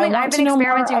that's something I've been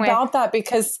experimenting with about that,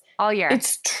 because all year.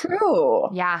 It's true.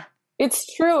 Yeah. It's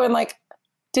true. And like,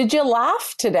 did you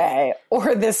laugh today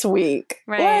or this week?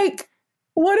 Right. Like,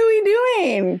 what are we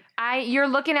doing? You're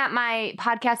looking at my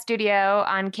podcast studio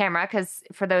on camera, because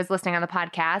for those listening on the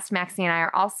podcast, Maxie and I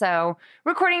are also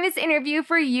recording this interview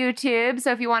for YouTube.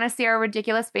 So if you want to see our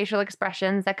ridiculous facial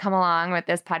expressions that come along with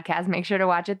this podcast, make sure to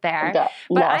watch it there.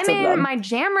 But I'm in my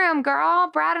jam room, girl.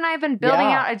 Brad and I have been building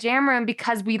out a jam room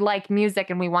because we like music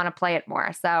and we want to play it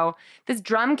more. So this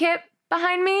drum kit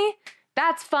behind me,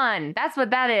 that's fun. That's what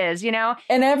that is, you know?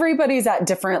 And everybody's at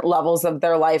different levels of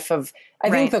their life I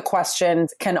think the question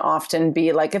can often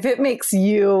be like, if it makes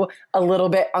you a little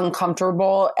bit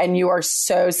uncomfortable and you are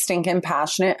so stinking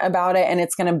passionate about it and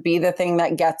it's going to be the thing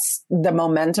that gets the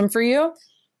momentum for you,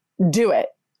 do it.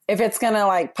 If it's going to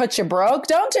like put you broke,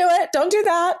 don't do it. Don't do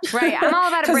that. Right. I'm all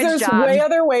about a bridge job. Because there's way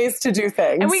other ways to do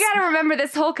things. And we got to remember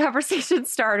this whole conversation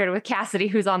started with Cassidy,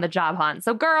 who's on the job hunt.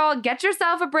 So girl, get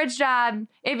yourself a bridge job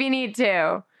if you need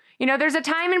to. You know, there's a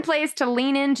time and place to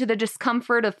lean into the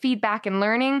discomfort of feedback and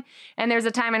learning. And there's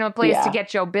a time and a place to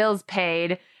get your bills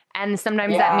paid. And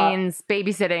sometimes that means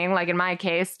babysitting, like in my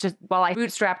case, just while I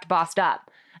bootstrapped Bossed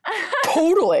Up.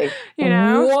 Totally. You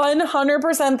know,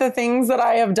 100% the things that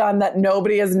I have done that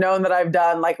nobody has known that I've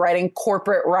done, like writing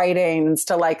corporate writings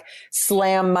to like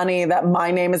slam money that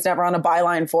my name is never on a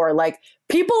byline for. Like,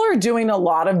 people are doing a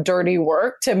lot of dirty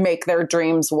work to make their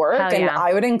dreams work. And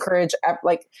I would encourage,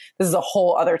 like, this is a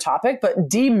whole other topic, but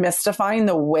demystifying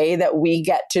the way that we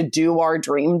get to do our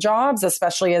dream jobs,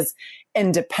 especially as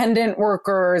independent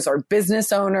workers or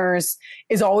business owners,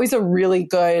 is always a really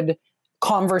good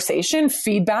conversation,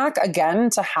 feedback, again,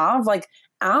 to have. Like,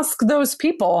 ask those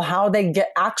people how they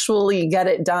actually get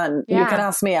it done. You can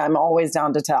ask me. I'm always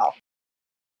down to tell.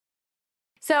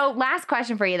 So last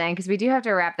question for you then, because we do have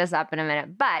to wrap this up in a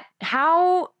minute, but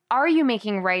how are you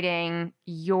making writing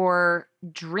your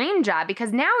dream job?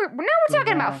 Because now we're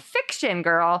talking about fiction,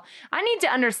 girl. I need to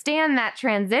understand that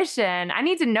transition. I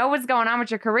need to know what's going on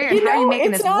with your career and how you're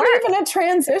making this work. It's not even a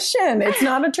transition. It's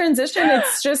not a transition.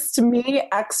 It's just me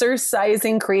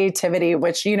exercising creativity,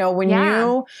 which, you know, when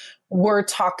you were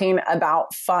talking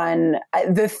about fun,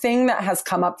 the thing that has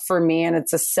come up for me, and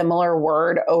it's a similar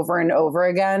word over and over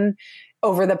again,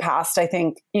 over the past, I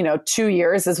think, 2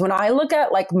 years, is when I look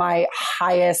at like my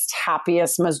highest,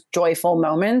 happiest, most joyful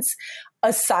moments,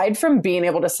 aside from being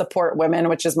able to support women,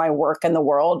 which is my work in the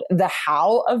world, the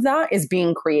how of that is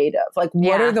being creative. Like,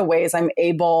 what are the ways I'm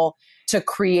able to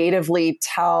creatively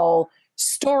tell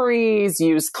stories,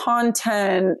 use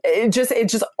content? It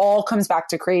just all comes back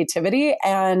to creativity.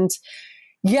 And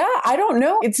I don't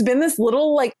know. It's been this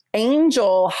little like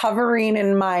angel hovering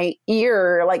in my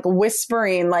ear, like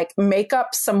whispering, like make up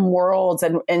some worlds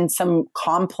and some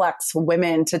complex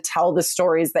women to tell the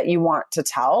stories that you want to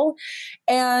tell.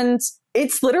 And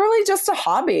it's literally just a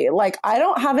hobby. Like, I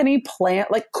don't have any plan.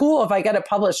 Like, cool, if I get it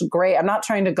published, great. I'm not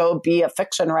trying to go be a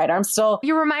fiction writer.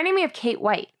 You're reminding me of Kate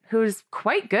White, who's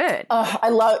quite good. I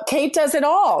love Kate does it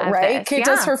all, right? Kate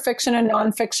does her fiction and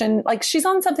nonfiction. Like, she's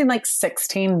on something like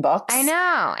 16 books. I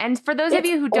know. And for those of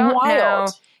you who don't know,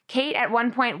 Kate at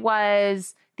one point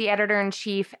was the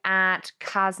editor-in-chief at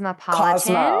Cosmopolitan.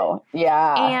 Cosmo,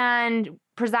 yeah. And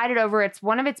presided over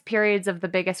one of its periods of the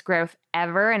biggest growth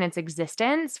ever in its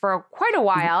existence for quite a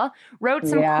while. Wrote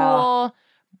some cool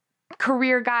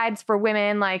career guides for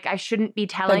women, like I Shouldn't Be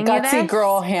Telling You This. The Gutsy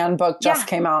Girl Handbook just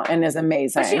came out and is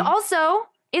amazing. But she also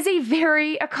is a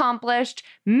very accomplished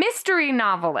mystery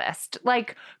novelist.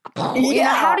 Like, how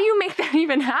do you make that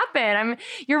even happen?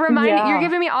 You're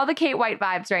giving me all the Kate White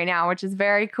vibes right now, which is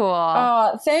very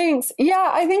cool. Thanks.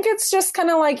 Yeah, I think it's just kind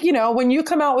of like, when you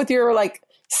come out with your like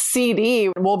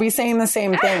CD, we'll be saying the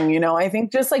same thing. I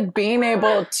think just like being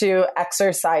able to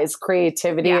exercise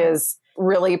creativity is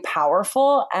really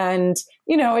powerful. And,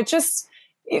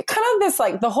 it kind of this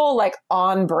like the whole like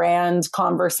on brand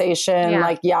conversation,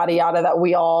 like yada, yada, that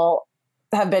we all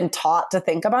have been taught to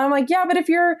think about. I'm like, yeah, but if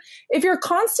you're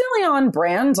constantly on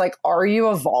brand, like, are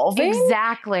you evolving?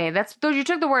 Exactly. You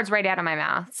took the words right out of my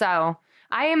mouth. So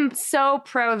I am so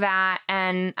pro that.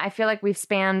 And I feel like we've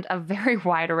spanned a very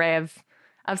wide array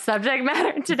of subject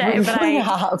matter today, but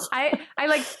I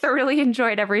like thoroughly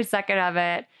enjoyed every second of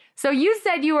it. So you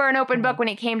said you were an open book when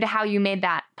it came to how you made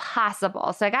that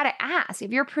possible. So I got to ask, if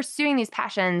you're pursuing these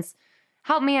passions,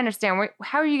 help me understand,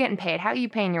 how are you getting paid? How are you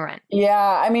paying your rent?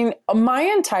 Yeah, my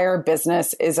entire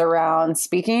business is around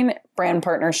speaking, brand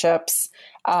partnerships,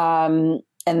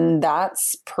 and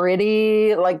that's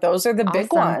pretty, like, those are the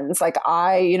big ones. Like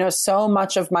so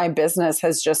much of my business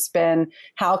has just been,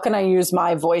 how can I use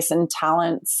my voice and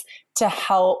talents to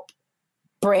help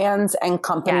brands and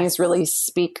companies really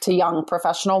speak to young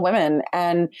professional women?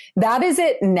 And that is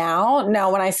it now.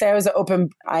 Now, when I say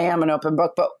I am an open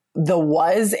book, but the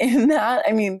was in that,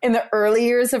 in the early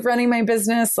years of running my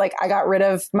business, like I got rid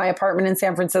of my apartment in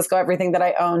San Francisco, everything that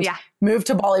I owned, moved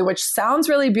to Bali, which sounds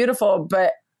really beautiful,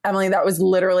 but Emily, that was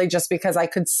literally just because I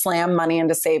could slam money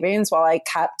into savings while I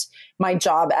kept my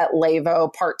job at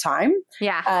Levo part-time.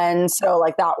 Yeah. And so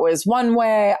like that was one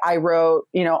way. I wrote,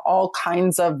 all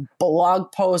kinds of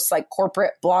blog posts, like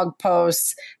corporate blog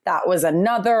posts. That was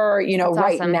another, That's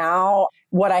right awesome. Now,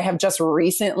 what I have just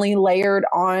recently layered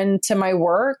on to my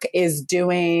work is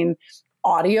doing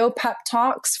audio pep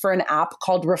talks for an app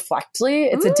called Reflectly.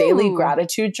 It's a daily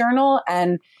gratitude journal.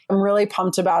 And I'm really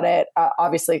pumped about it,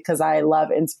 obviously, because I love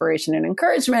inspiration and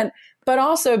encouragement, but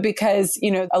also because,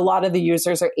 a lot of the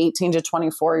users are 18 to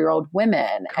 24-year-old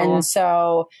women. Cool. And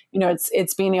so,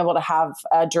 it's being able to have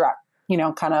a direct,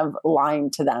 kind of line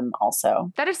to them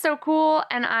also. That is so cool.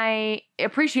 And I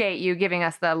appreciate you giving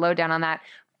us the lowdown on that.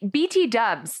 BT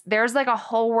Dubs, there's like a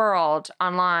whole world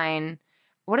online.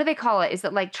 What do they call it? Is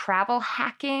it like travel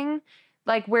hacking?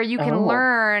 Like where you can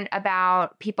learn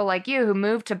about people like you who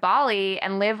moved to Bali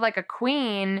and live like a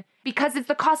queen because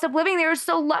the cost of living there is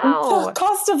so low. The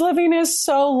cost of living is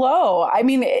so low.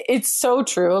 It's so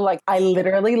true. Like I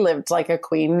literally lived like a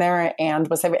queen there and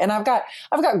I've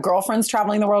got girlfriends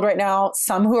traveling the world right now,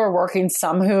 some who are working,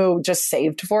 some who just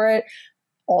saved for it.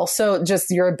 Also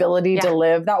just your ability to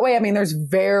live that way. There's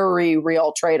very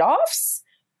real trade-offs.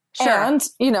 Sure. And,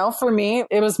 for me,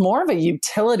 it was more of a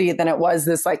utility than it was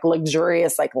this like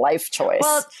luxurious like life choice.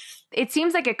 Well, it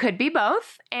seems like it could be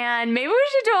both. And maybe we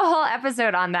should do a whole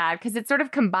episode on that because it sort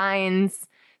of combines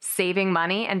saving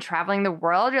money and traveling the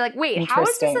world. You're like, wait, how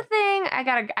is this a thing? I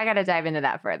gotta dive into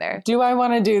that further. Do I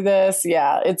want to do this?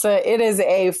 Yeah, it is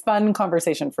a fun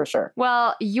conversation for sure.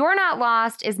 Well, You're Not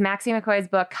Lost is Maxie McCoy's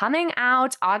book, coming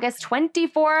out August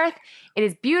 24th. It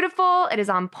is beautiful. It is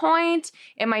on point.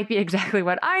 It might be exactly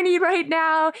what I need right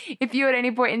now. If you at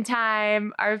any point in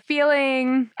time are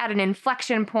feeling at an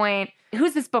inflection point,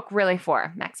 who's this book really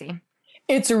for, Maxie?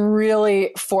 It's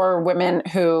really for women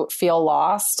who feel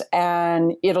lost,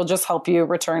 and it'll just help you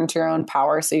return to your own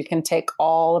power so you can take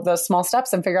all of those small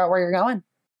steps and figure out where you're going.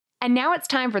 And now it's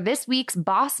time for this week's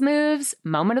Boss Moves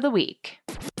Moment of the Week.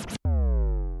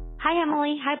 Hi,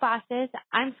 Emily. Hi, bosses.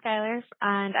 I'm Skylar,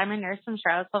 and I'm a nurse from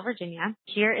Charlottesville, Virginia.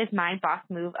 Here is my boss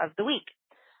move of the week.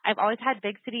 I've always had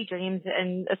big city dreams,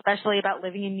 and especially about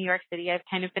living in New York City. I've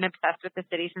kind of been obsessed with the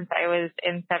city since I was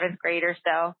in 7th grade or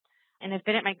so. And I've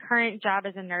been at my current job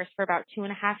as a nurse for about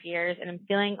 2.5 years, and I'm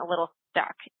feeling a little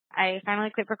stuck. I finally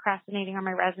quit procrastinating on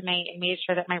my resume and made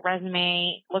sure that my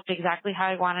resume looked exactly how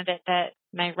I wanted it, that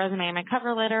my resume and my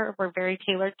cover letter were very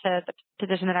tailored to the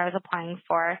position that I was applying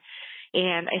for,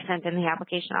 and I sent in the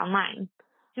application online.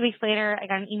 2 weeks later, I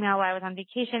got an email while I was on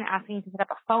vacation asking to set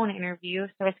up a phone interview,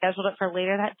 so I scheduled it for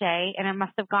later that day, and it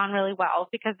must have gone really well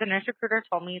because the nurse recruiter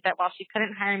told me that while she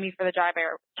couldn't hire me for the job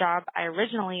I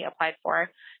originally applied for,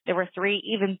 there were 3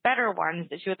 even better ones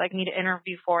that she would like me to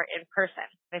interview for in person.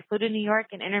 I flew to New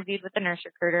York and interviewed with the nurse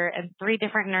recruiter and 3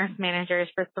 different nurse managers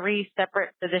for 3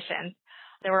 separate positions.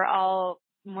 They were all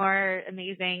more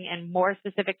amazing and more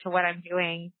specific to what I'm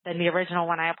doing than the original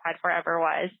one I applied for ever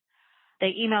was.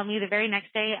 They emailed me the very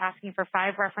next day asking for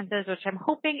 5 references, which I'm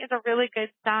hoping is a really good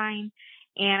sign.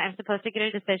 And I'm supposed to get a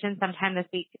decision sometime this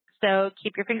week. So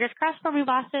keep your fingers crossed for me,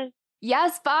 bosses.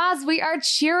 Yes, boss, we are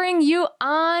cheering you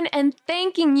on and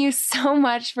thanking you so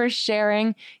much for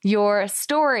sharing your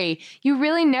story. You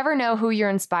really never know who you're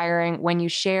inspiring when you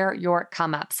share your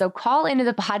come up. So call into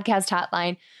the podcast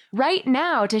hotline right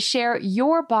now to share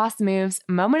your Boss Moves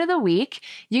moment of the week.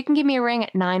 You can give me a ring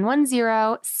at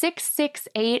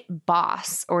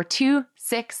 910-668-BOSS or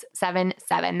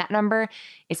 2677. That number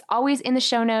is always in the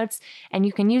show notes, and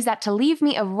you can use that to leave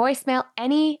me a voicemail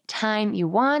anytime you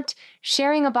want,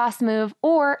 sharing a boss move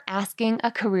or asking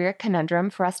a career conundrum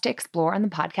for us to explore on the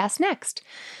podcast next.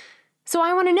 So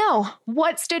I want to know,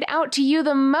 what stood out to you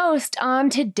the most on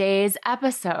today's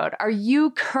episode? Are you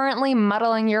currently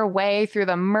muddling your way through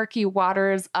the murky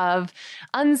waters of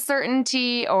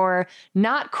uncertainty or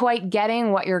not quite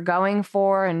getting what you're going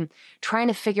for and trying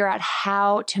to figure out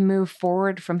how to move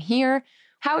forward from here?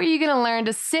 How are you going to learn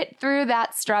to sit through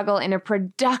that struggle in a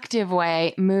productive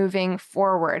way moving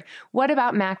forward? What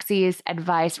about Maxie's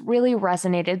advice really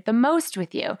resonated the most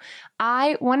with you?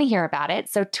 I want to hear about it,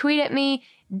 so tweet at me,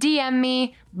 DM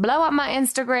me, blow up my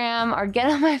Instagram, or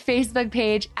get on my Facebook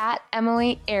page at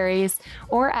Emily Aries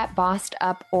or at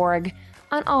bossedup.org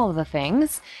on all of the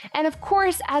things. And of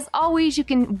course, as always, you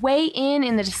can weigh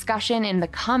in the discussion in the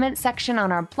comment section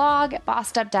on our blog at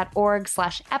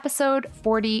bossedup.org/episode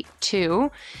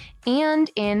 42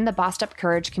 and in the Bossed Up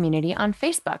Courage community on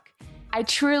Facebook. I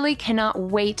truly cannot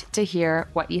wait to hear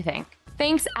what you think.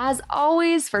 Thanks, as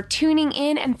always, for tuning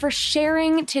in and for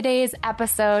sharing today's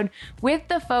episode with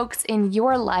the folks in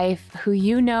your life who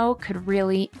you know could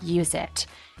really use it.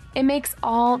 It makes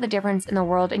all the difference in the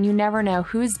world, and you never know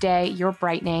whose day you're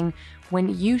brightening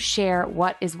when you share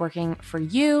what is working for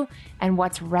you and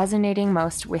what's resonating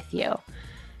most with you.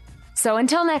 So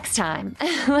until next time,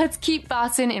 let's keep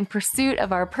bossing in pursuit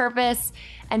of our purpose,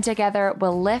 and together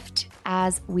we'll lift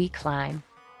as we climb.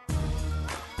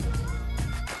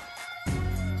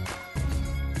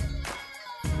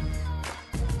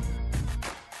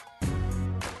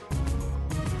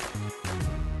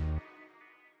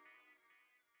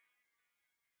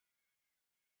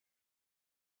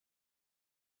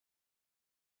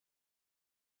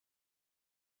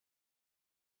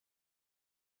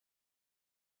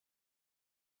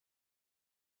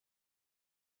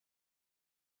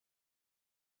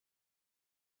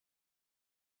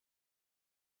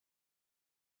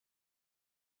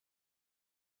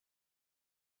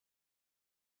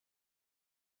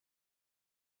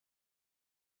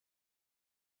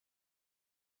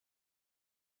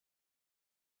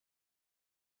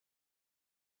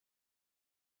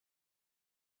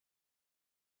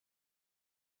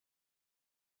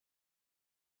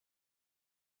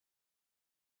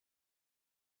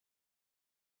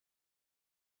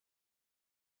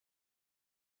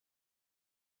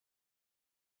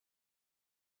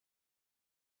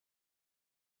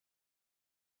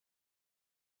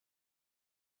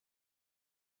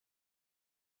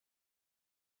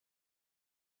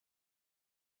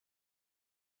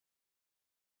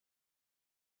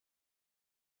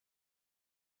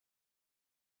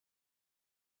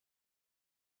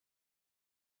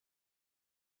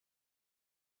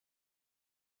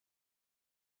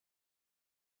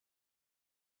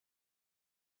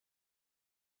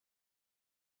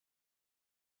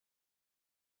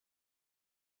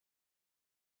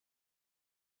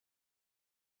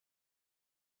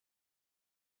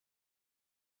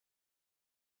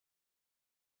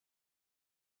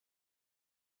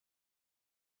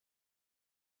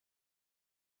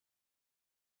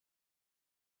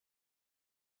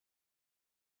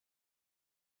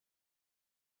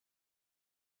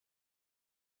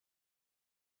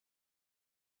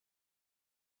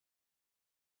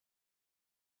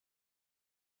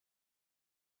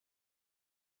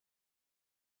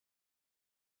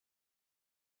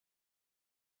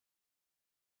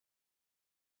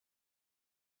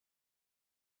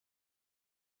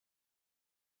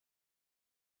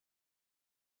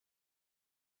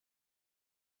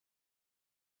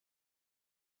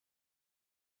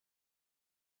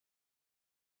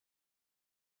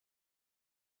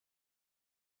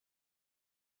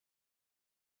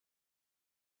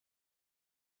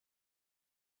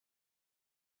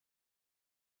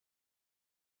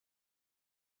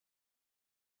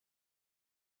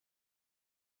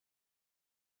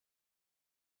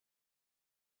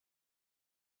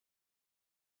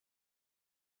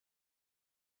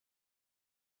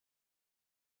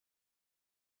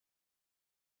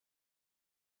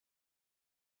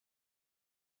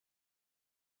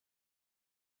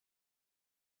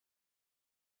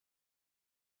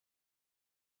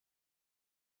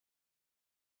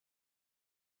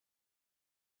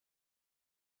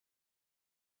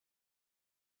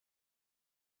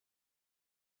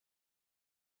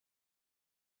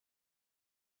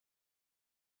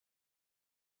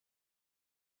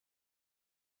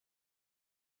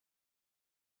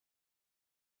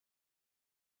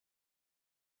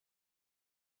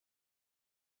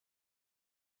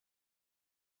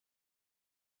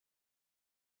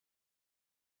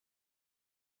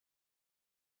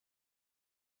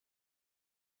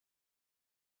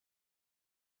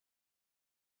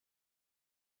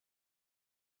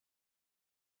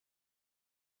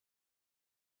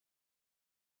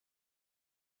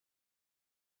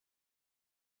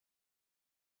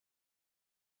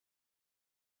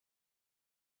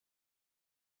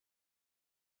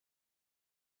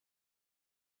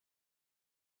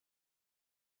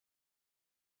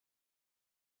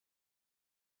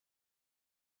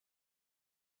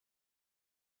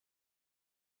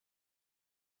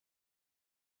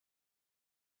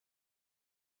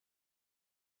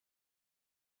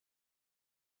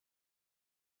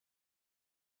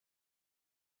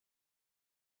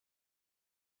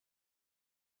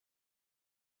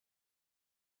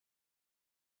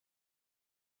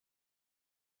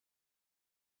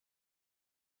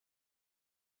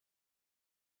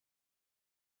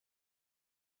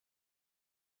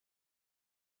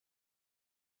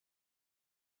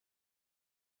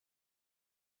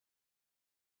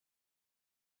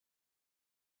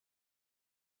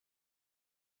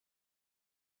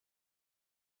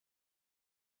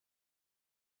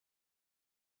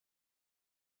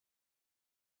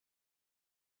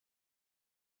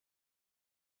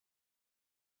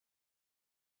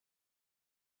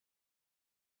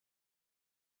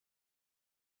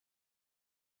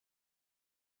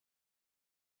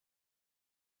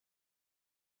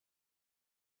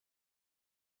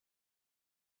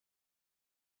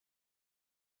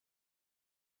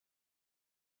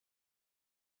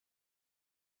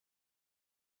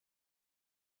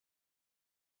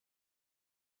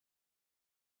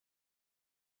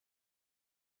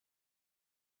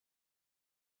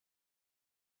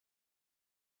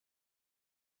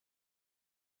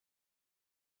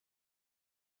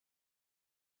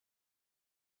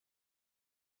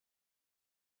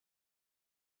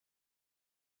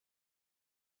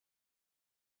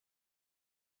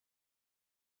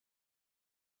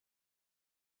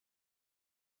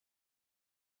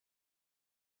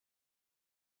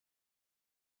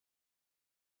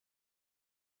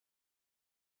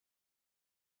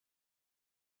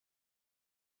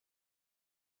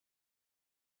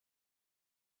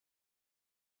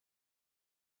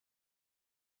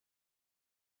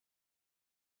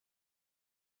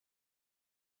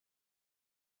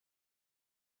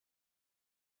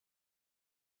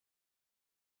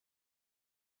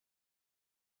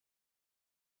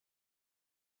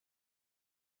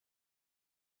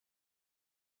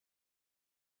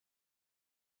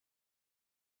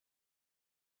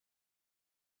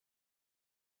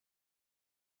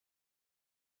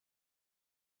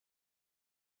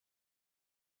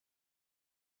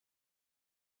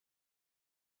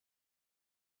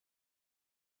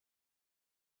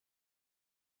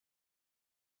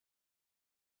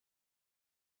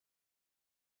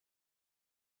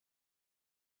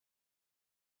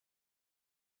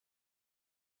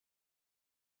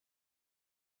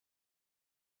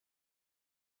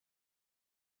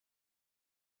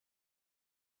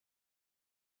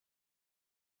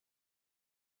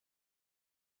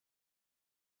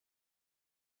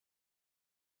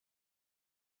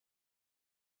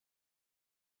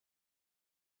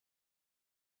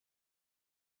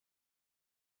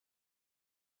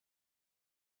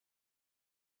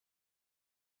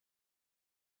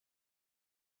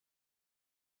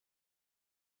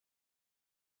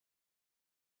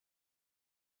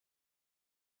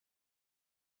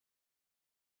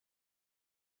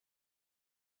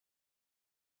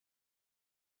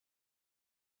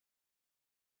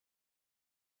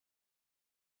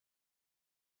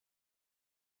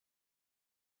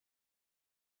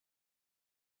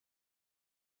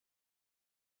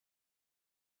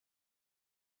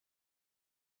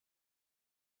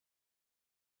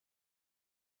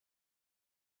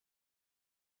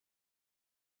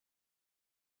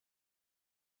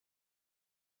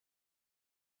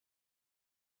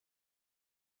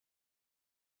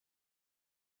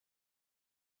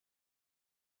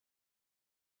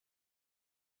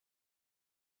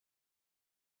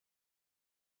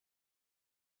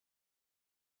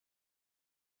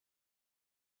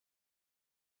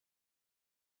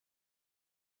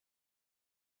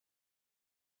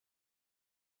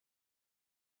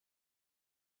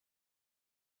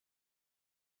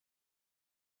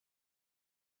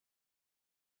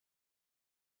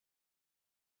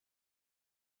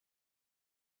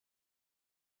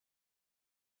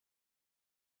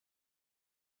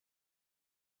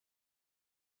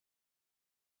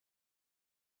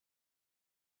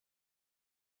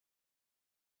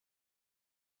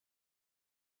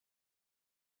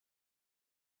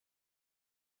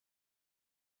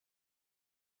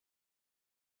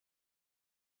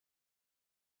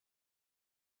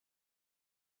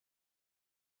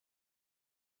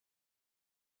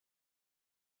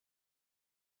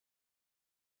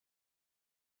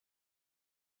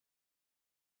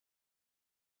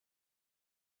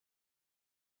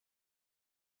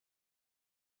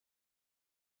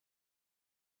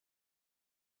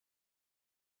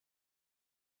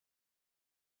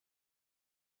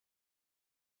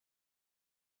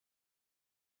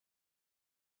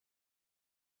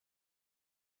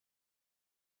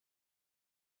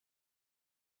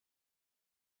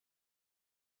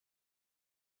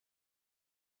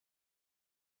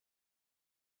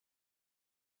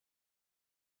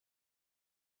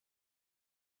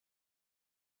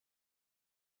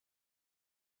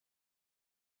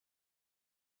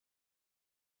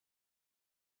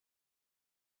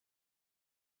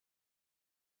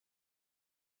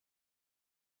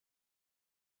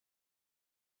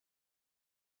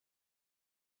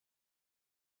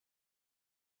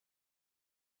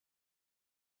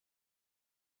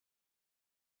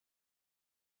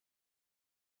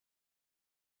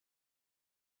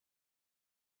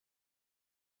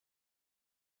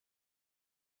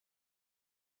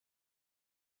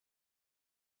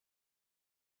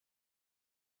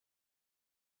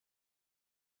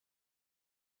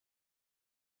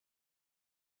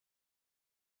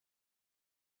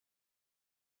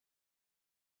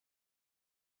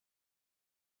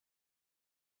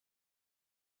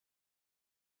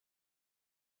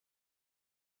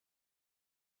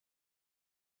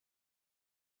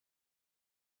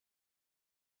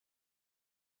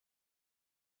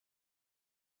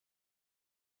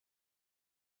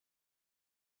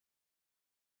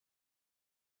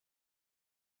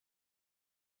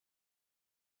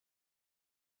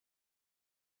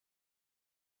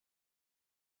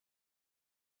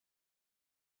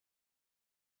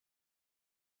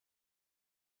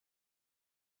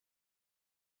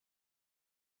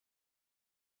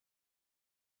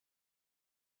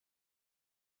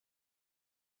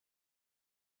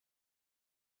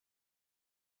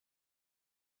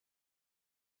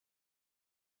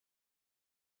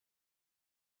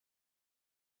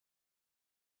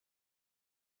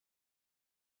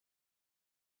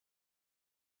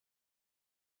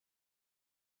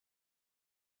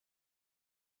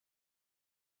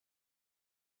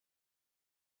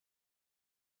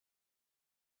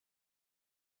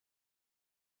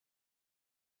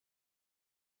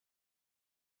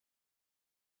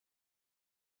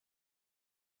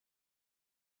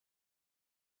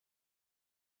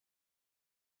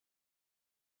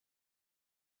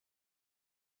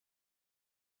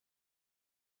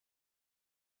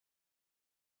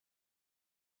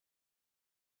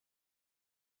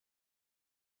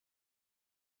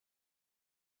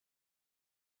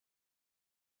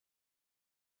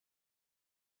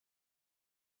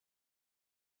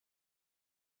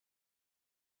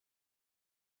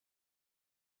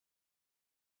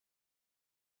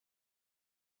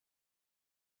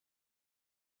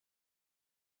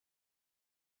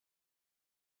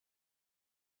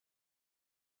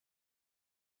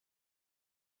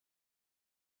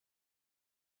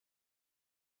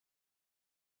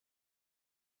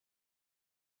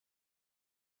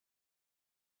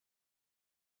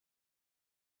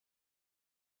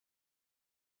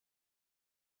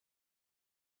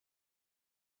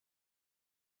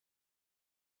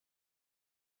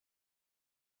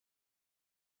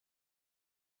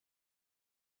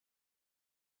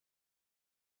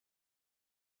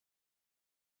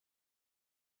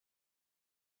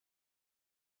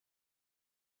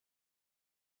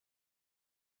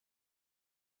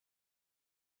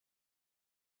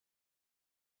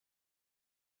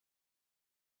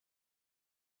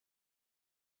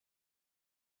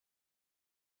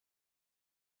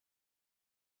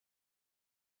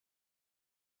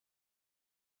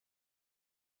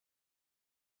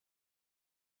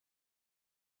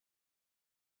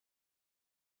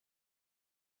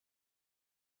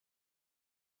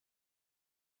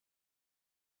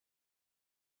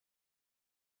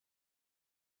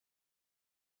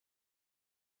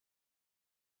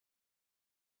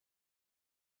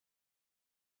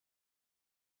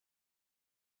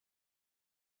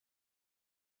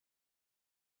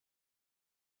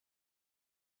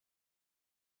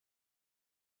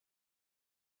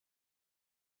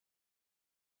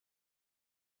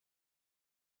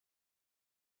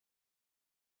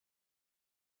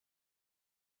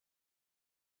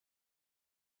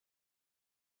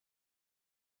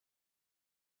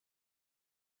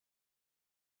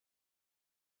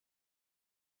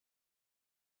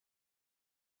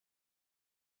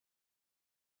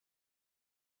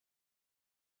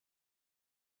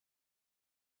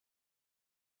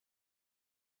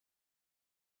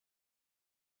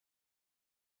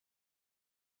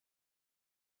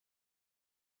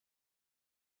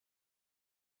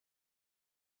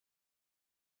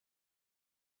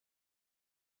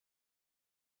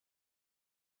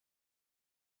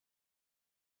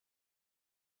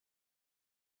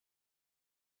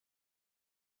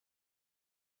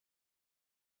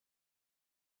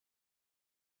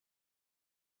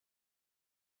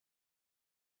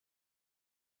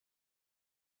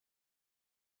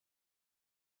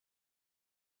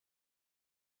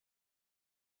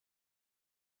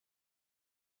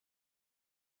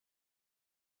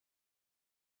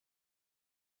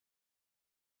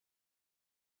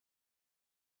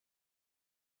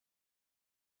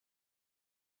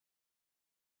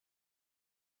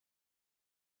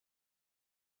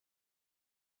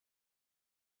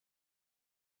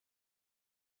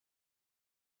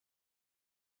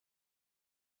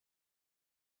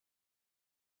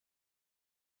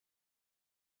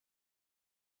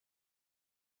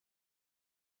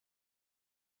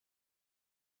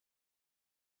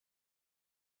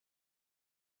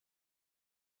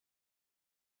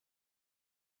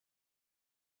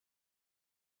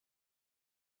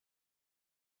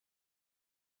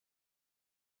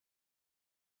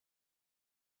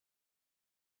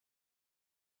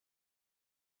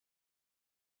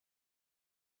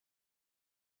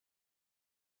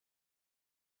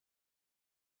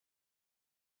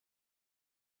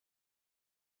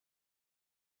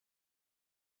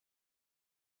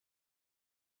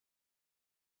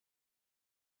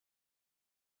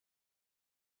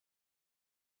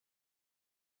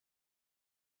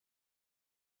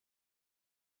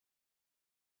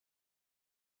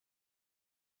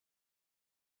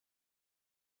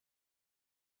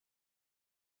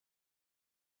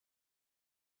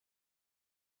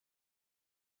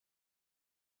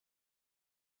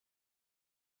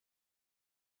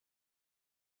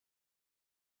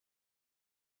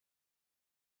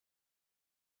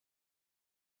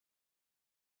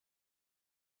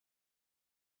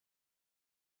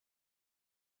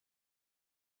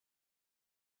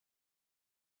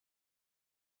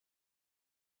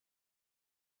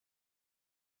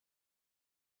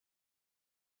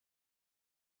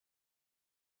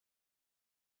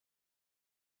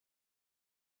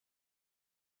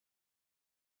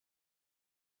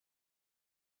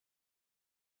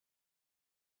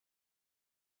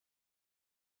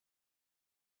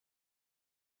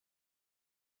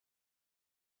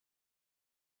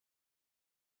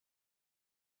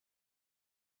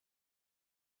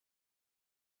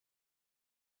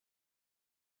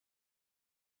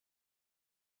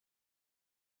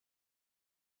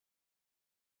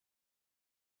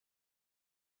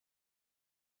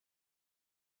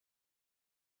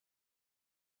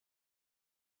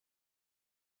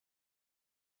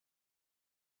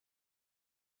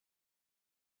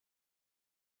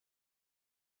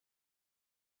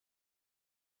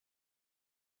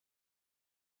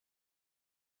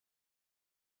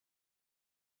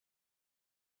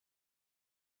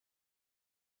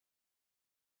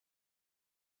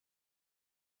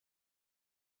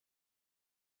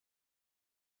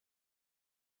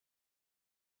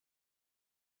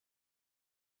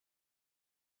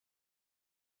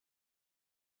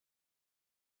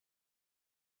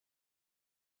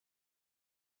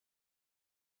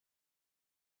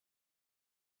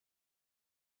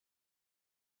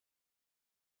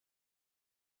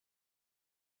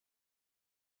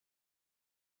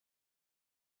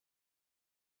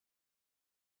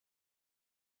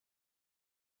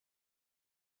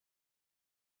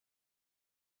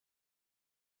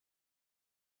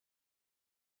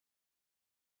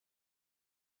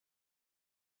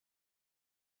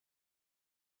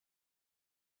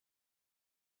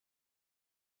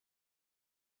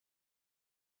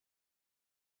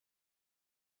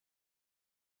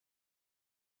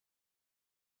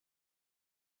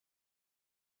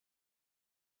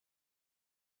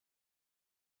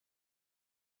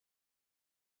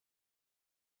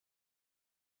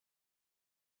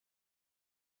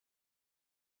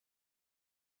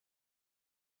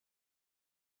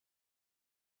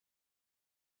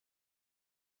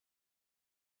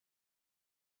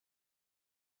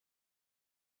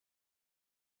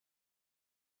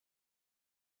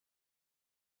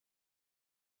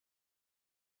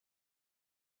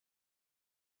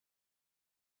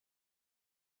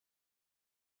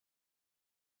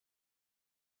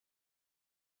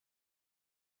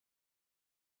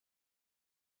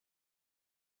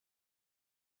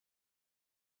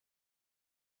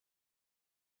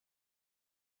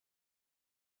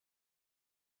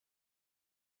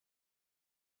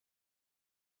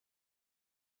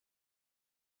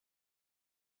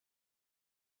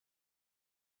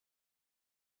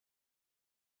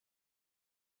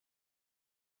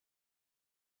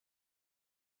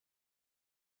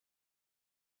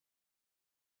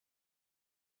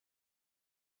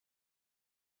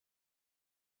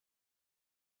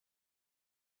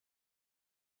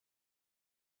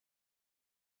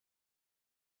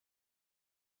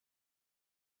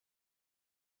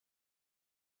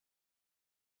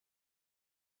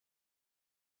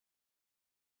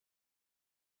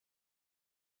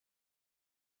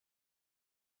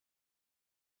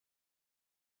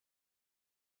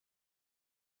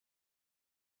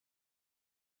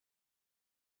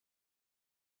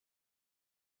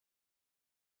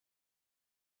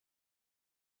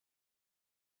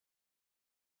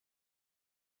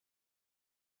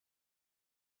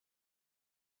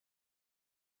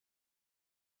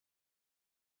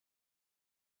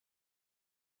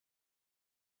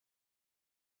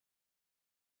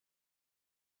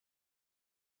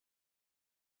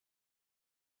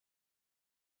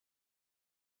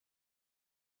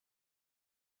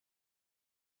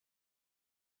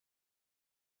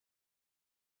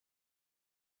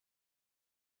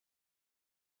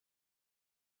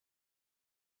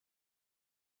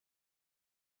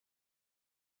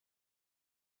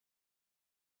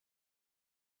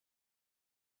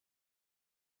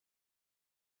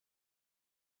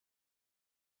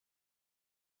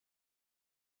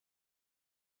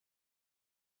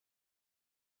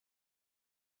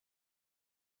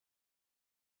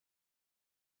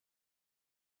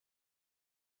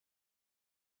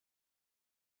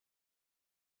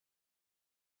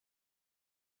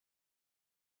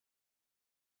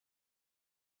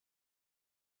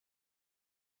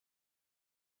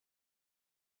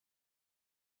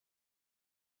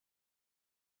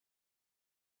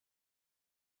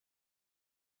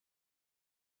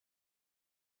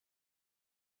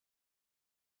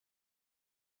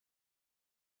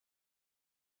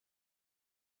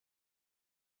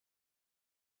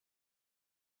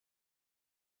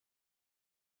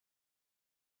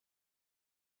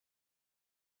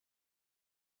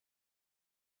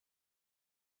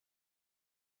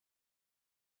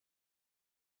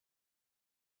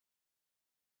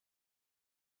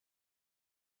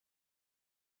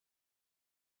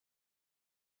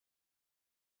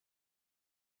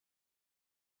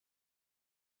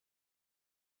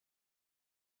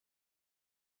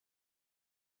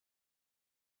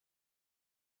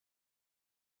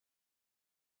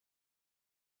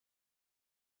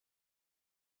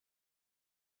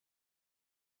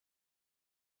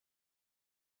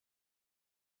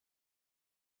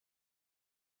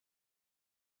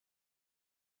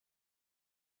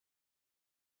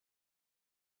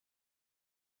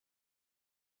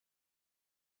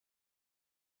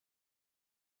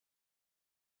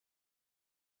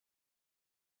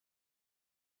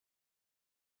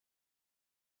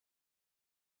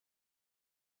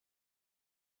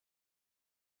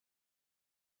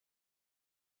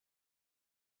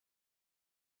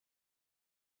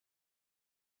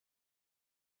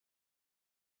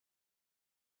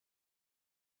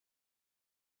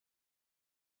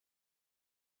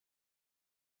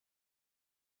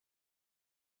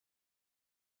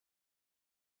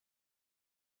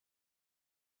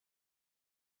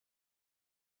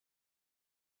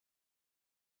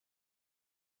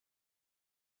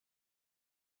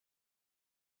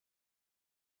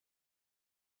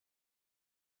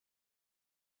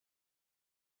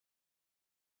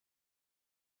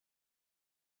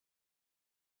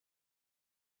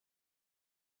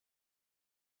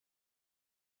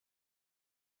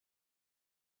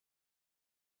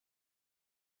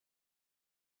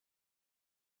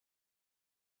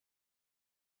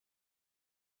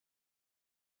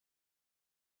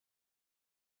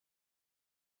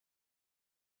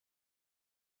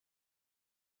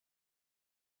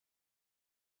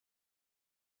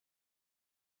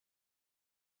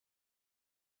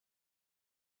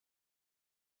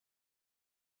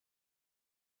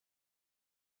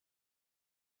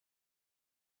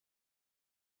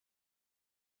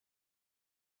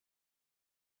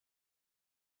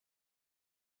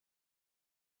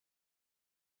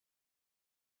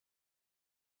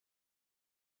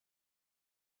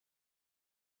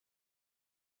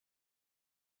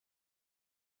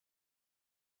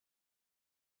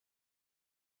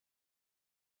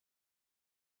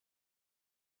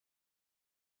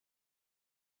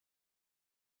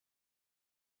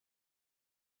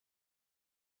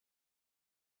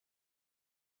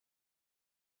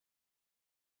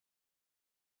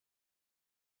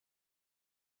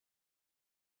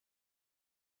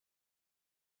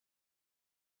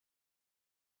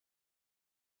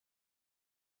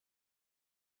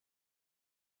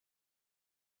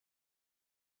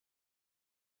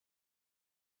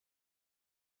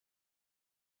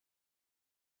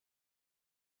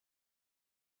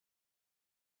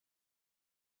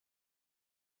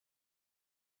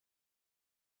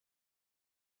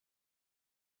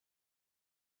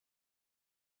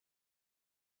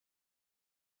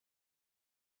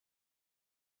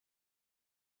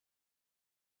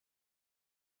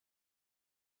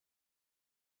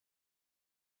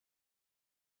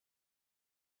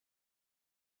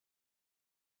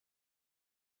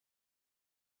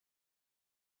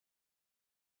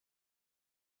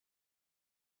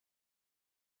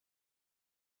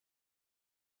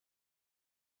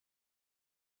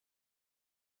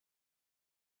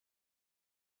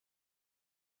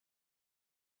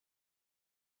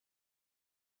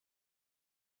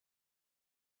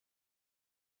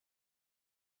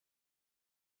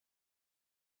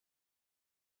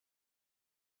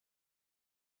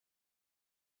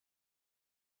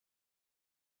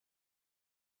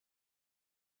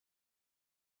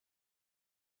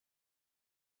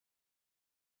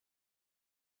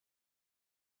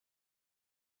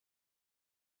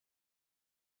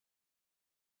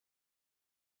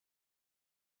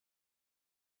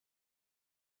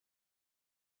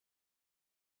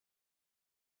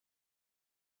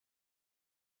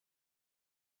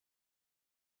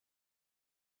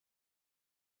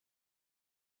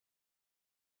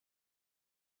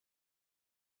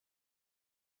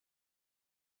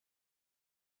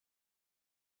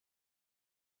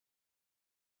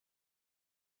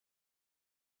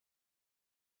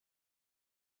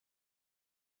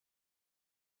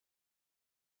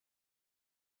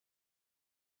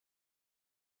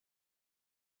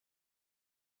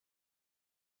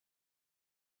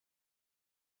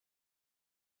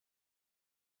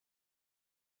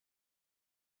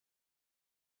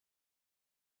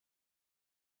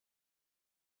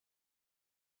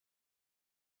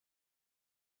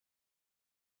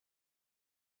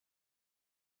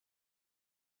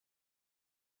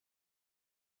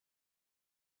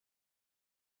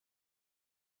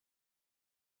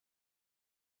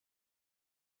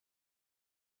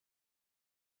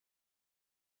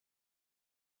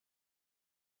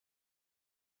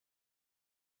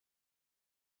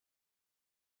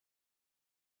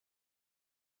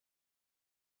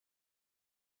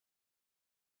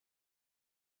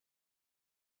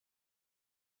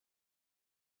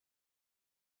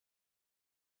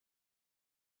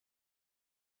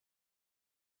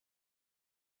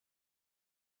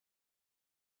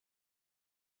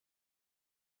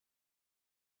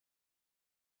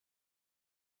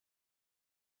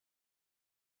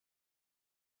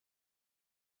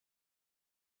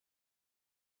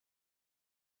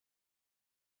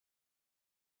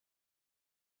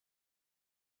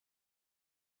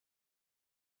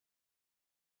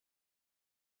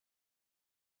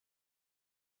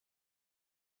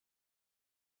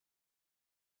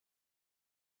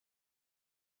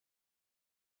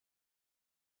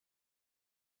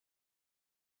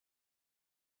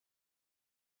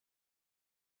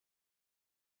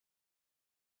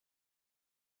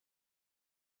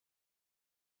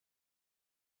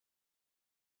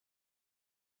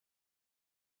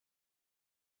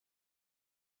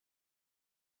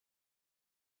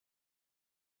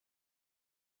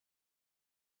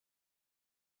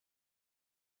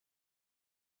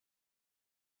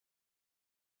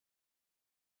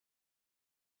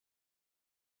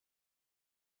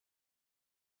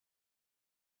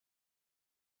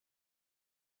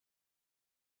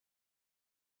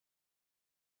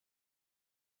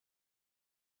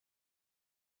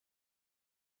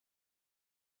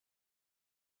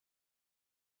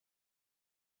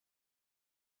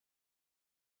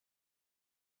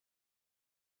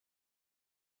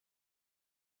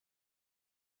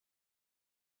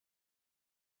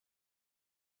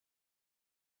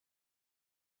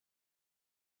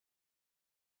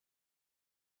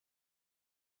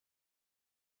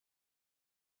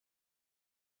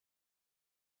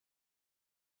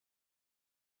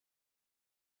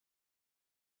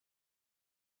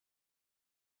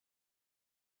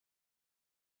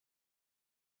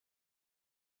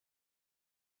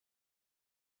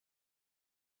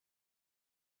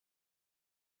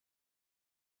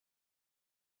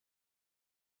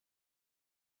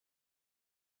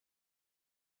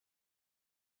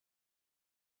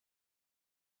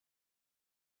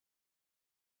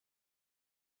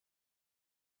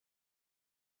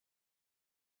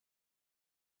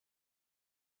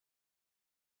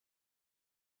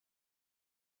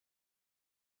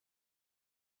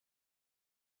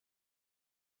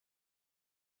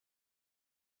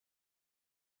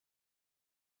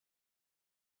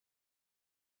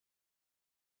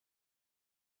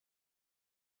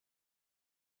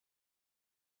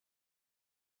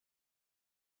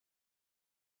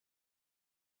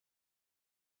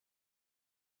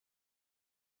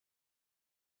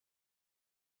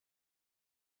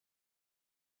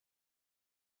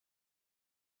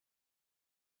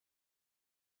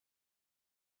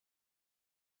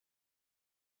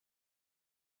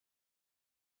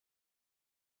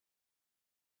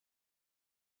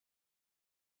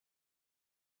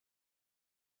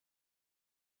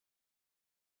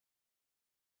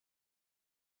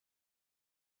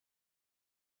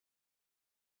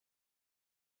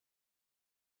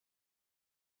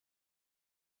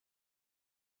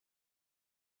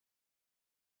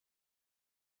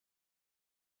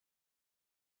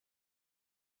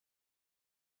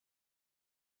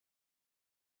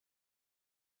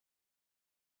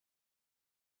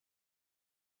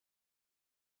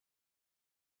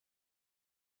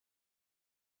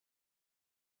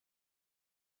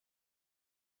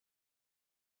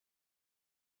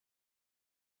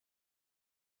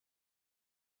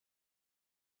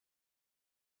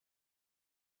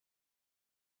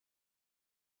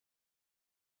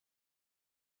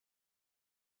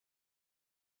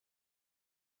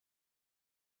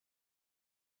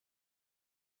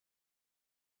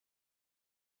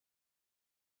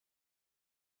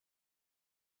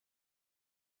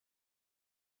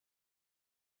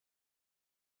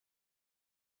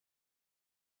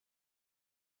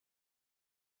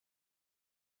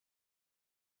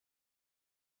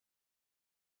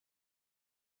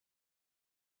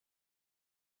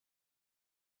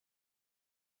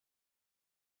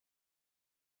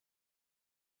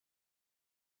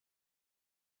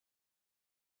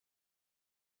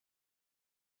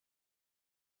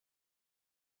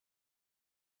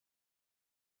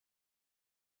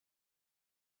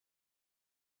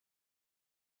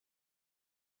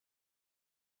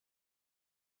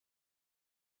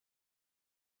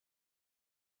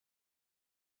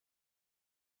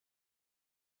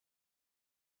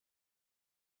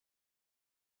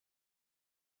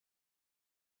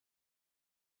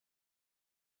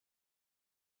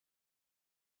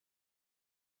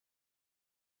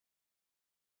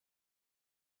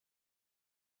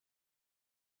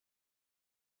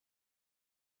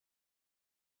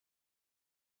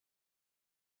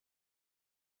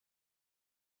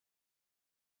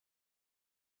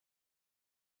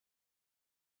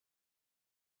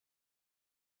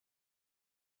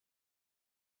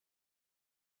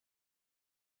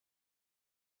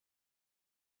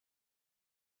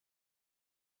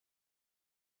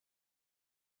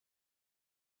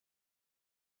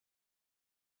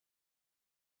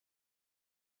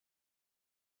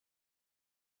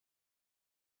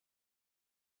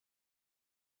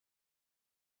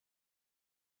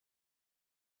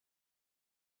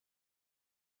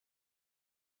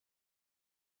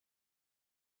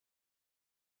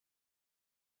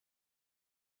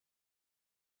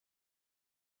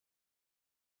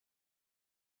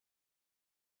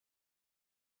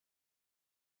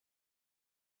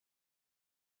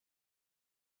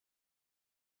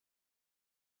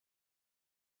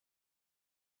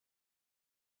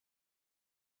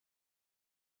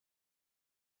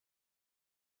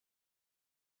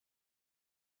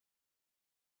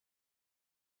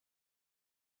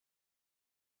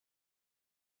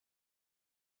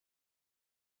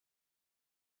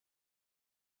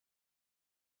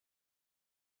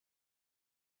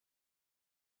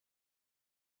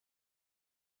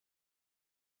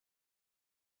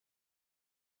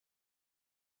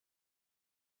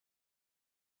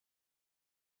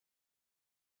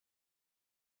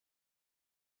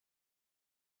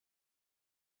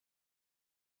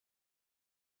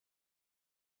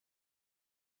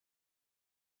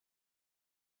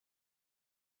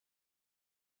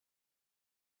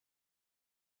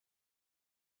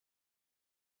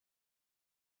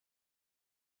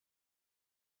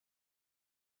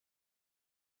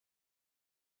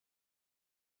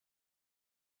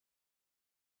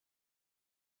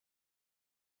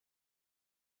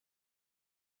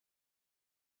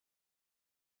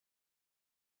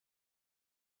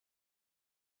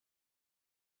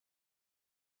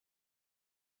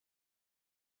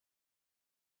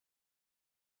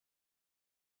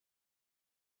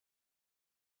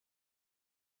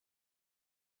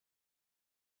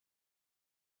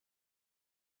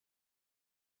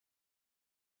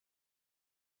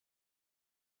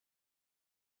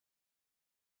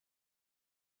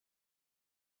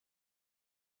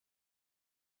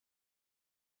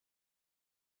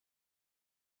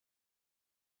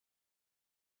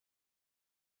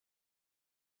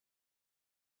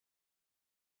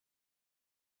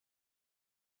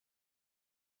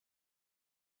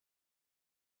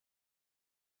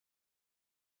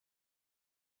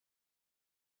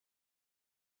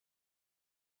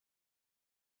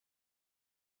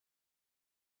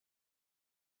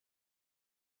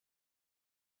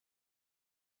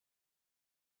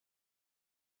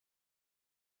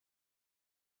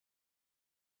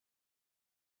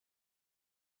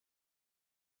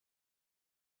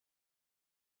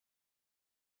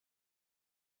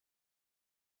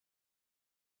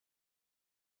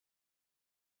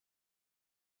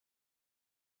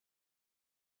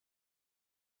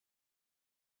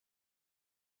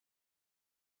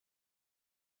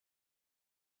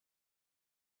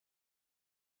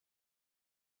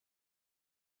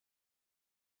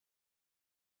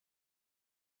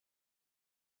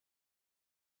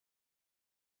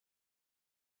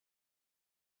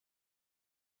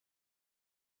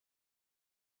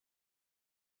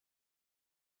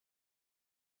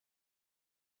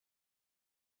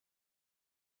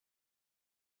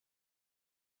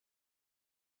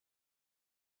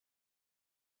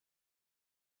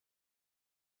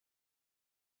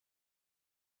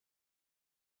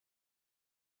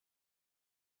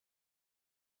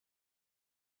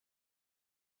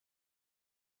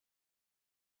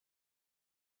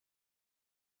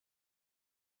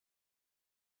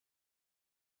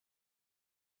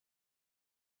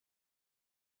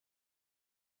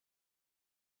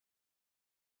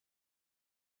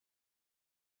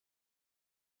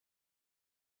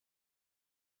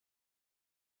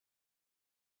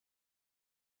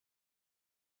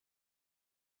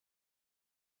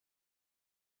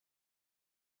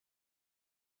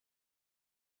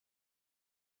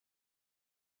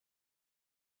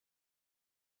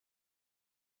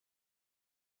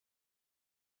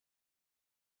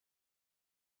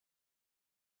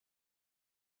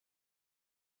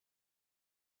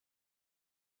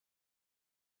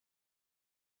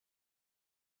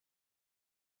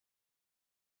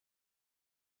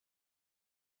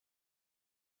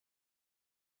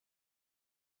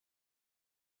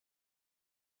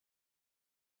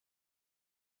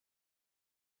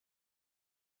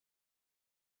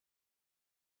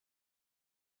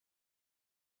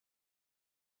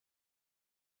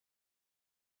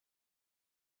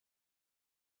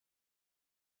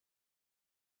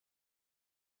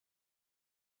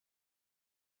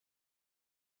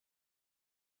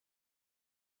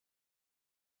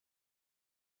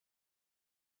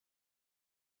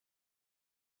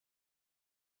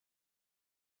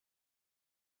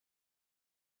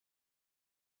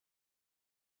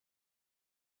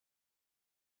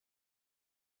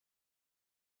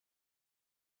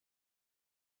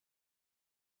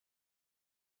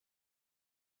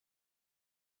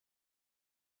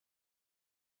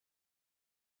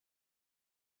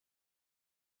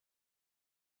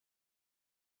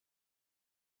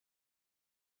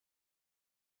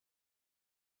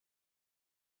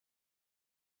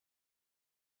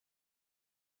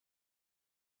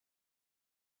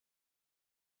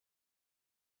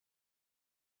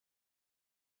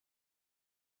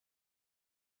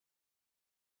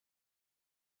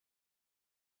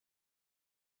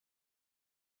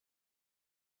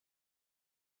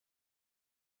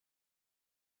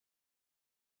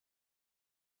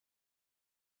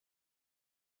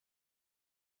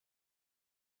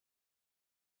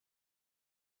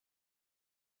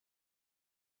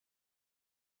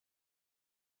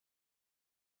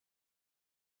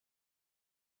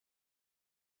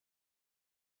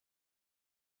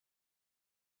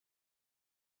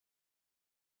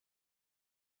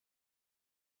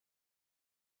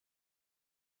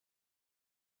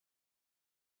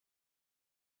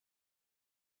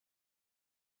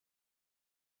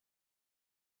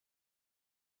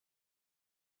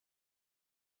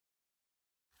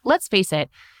 Let's face it,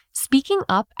 speaking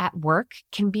up at work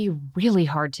can be really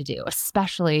hard to do,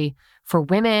 especially for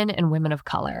women and women of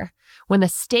color. When the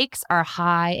stakes are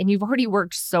high and you've already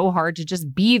worked so hard to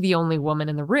just be the only woman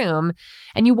in the room,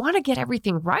 and you want to get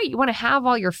everything right, you want to have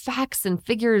all your facts and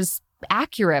figures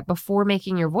accurate before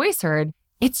making your voice heard,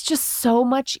 it's just so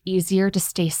much easier to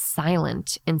stay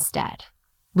silent instead.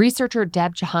 Researcher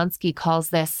Deb Jahansky calls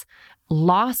this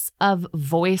loss of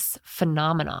voice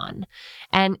phenomenon.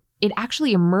 And it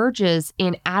actually emerges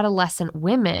in adolescent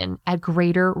women at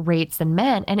greater rates than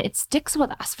men, and it sticks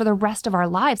with us for the rest of our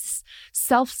lives.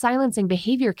 Self-silencing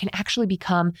behavior can actually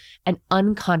become an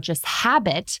unconscious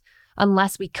habit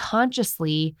unless we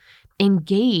consciously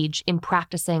engage in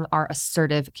practicing our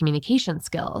assertive communication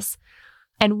skills.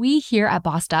 And we here at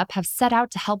Bossed Up have set out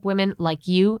to help women like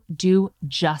you do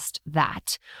just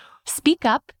that. Speak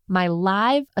Up, my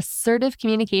live assertive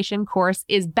communication course,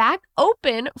 is back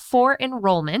open for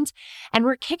enrollment, and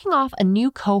we're kicking off a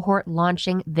new cohort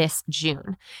launching this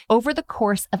June. Over the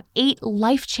course of 8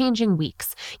 life-changing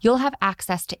weeks, you'll have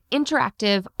access to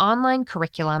interactive online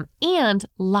curriculum and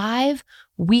live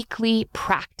weekly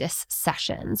practice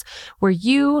sessions where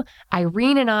you,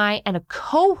 Irene, and I, and a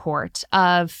cohort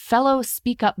of fellow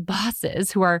Speak Up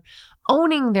bosses who are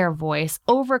owning their voice,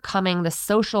 overcoming the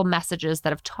social messages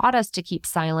that have taught us to keep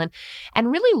silent,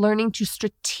 and really learning to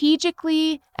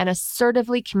strategically and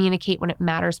assertively communicate when it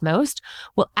matters most,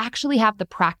 will actually have the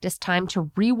practice time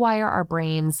to rewire our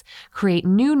brains, create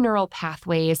new neural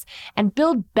pathways, and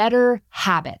build better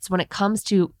habits when it comes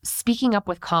to speaking up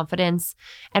with confidence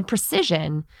and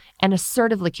precision and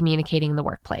assertively communicating in the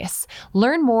workplace.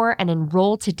 Learn more and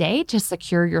enroll today to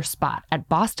secure your spot at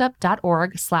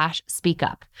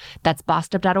bossedup.org/speakup. That's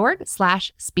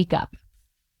bossedup.org/speakup.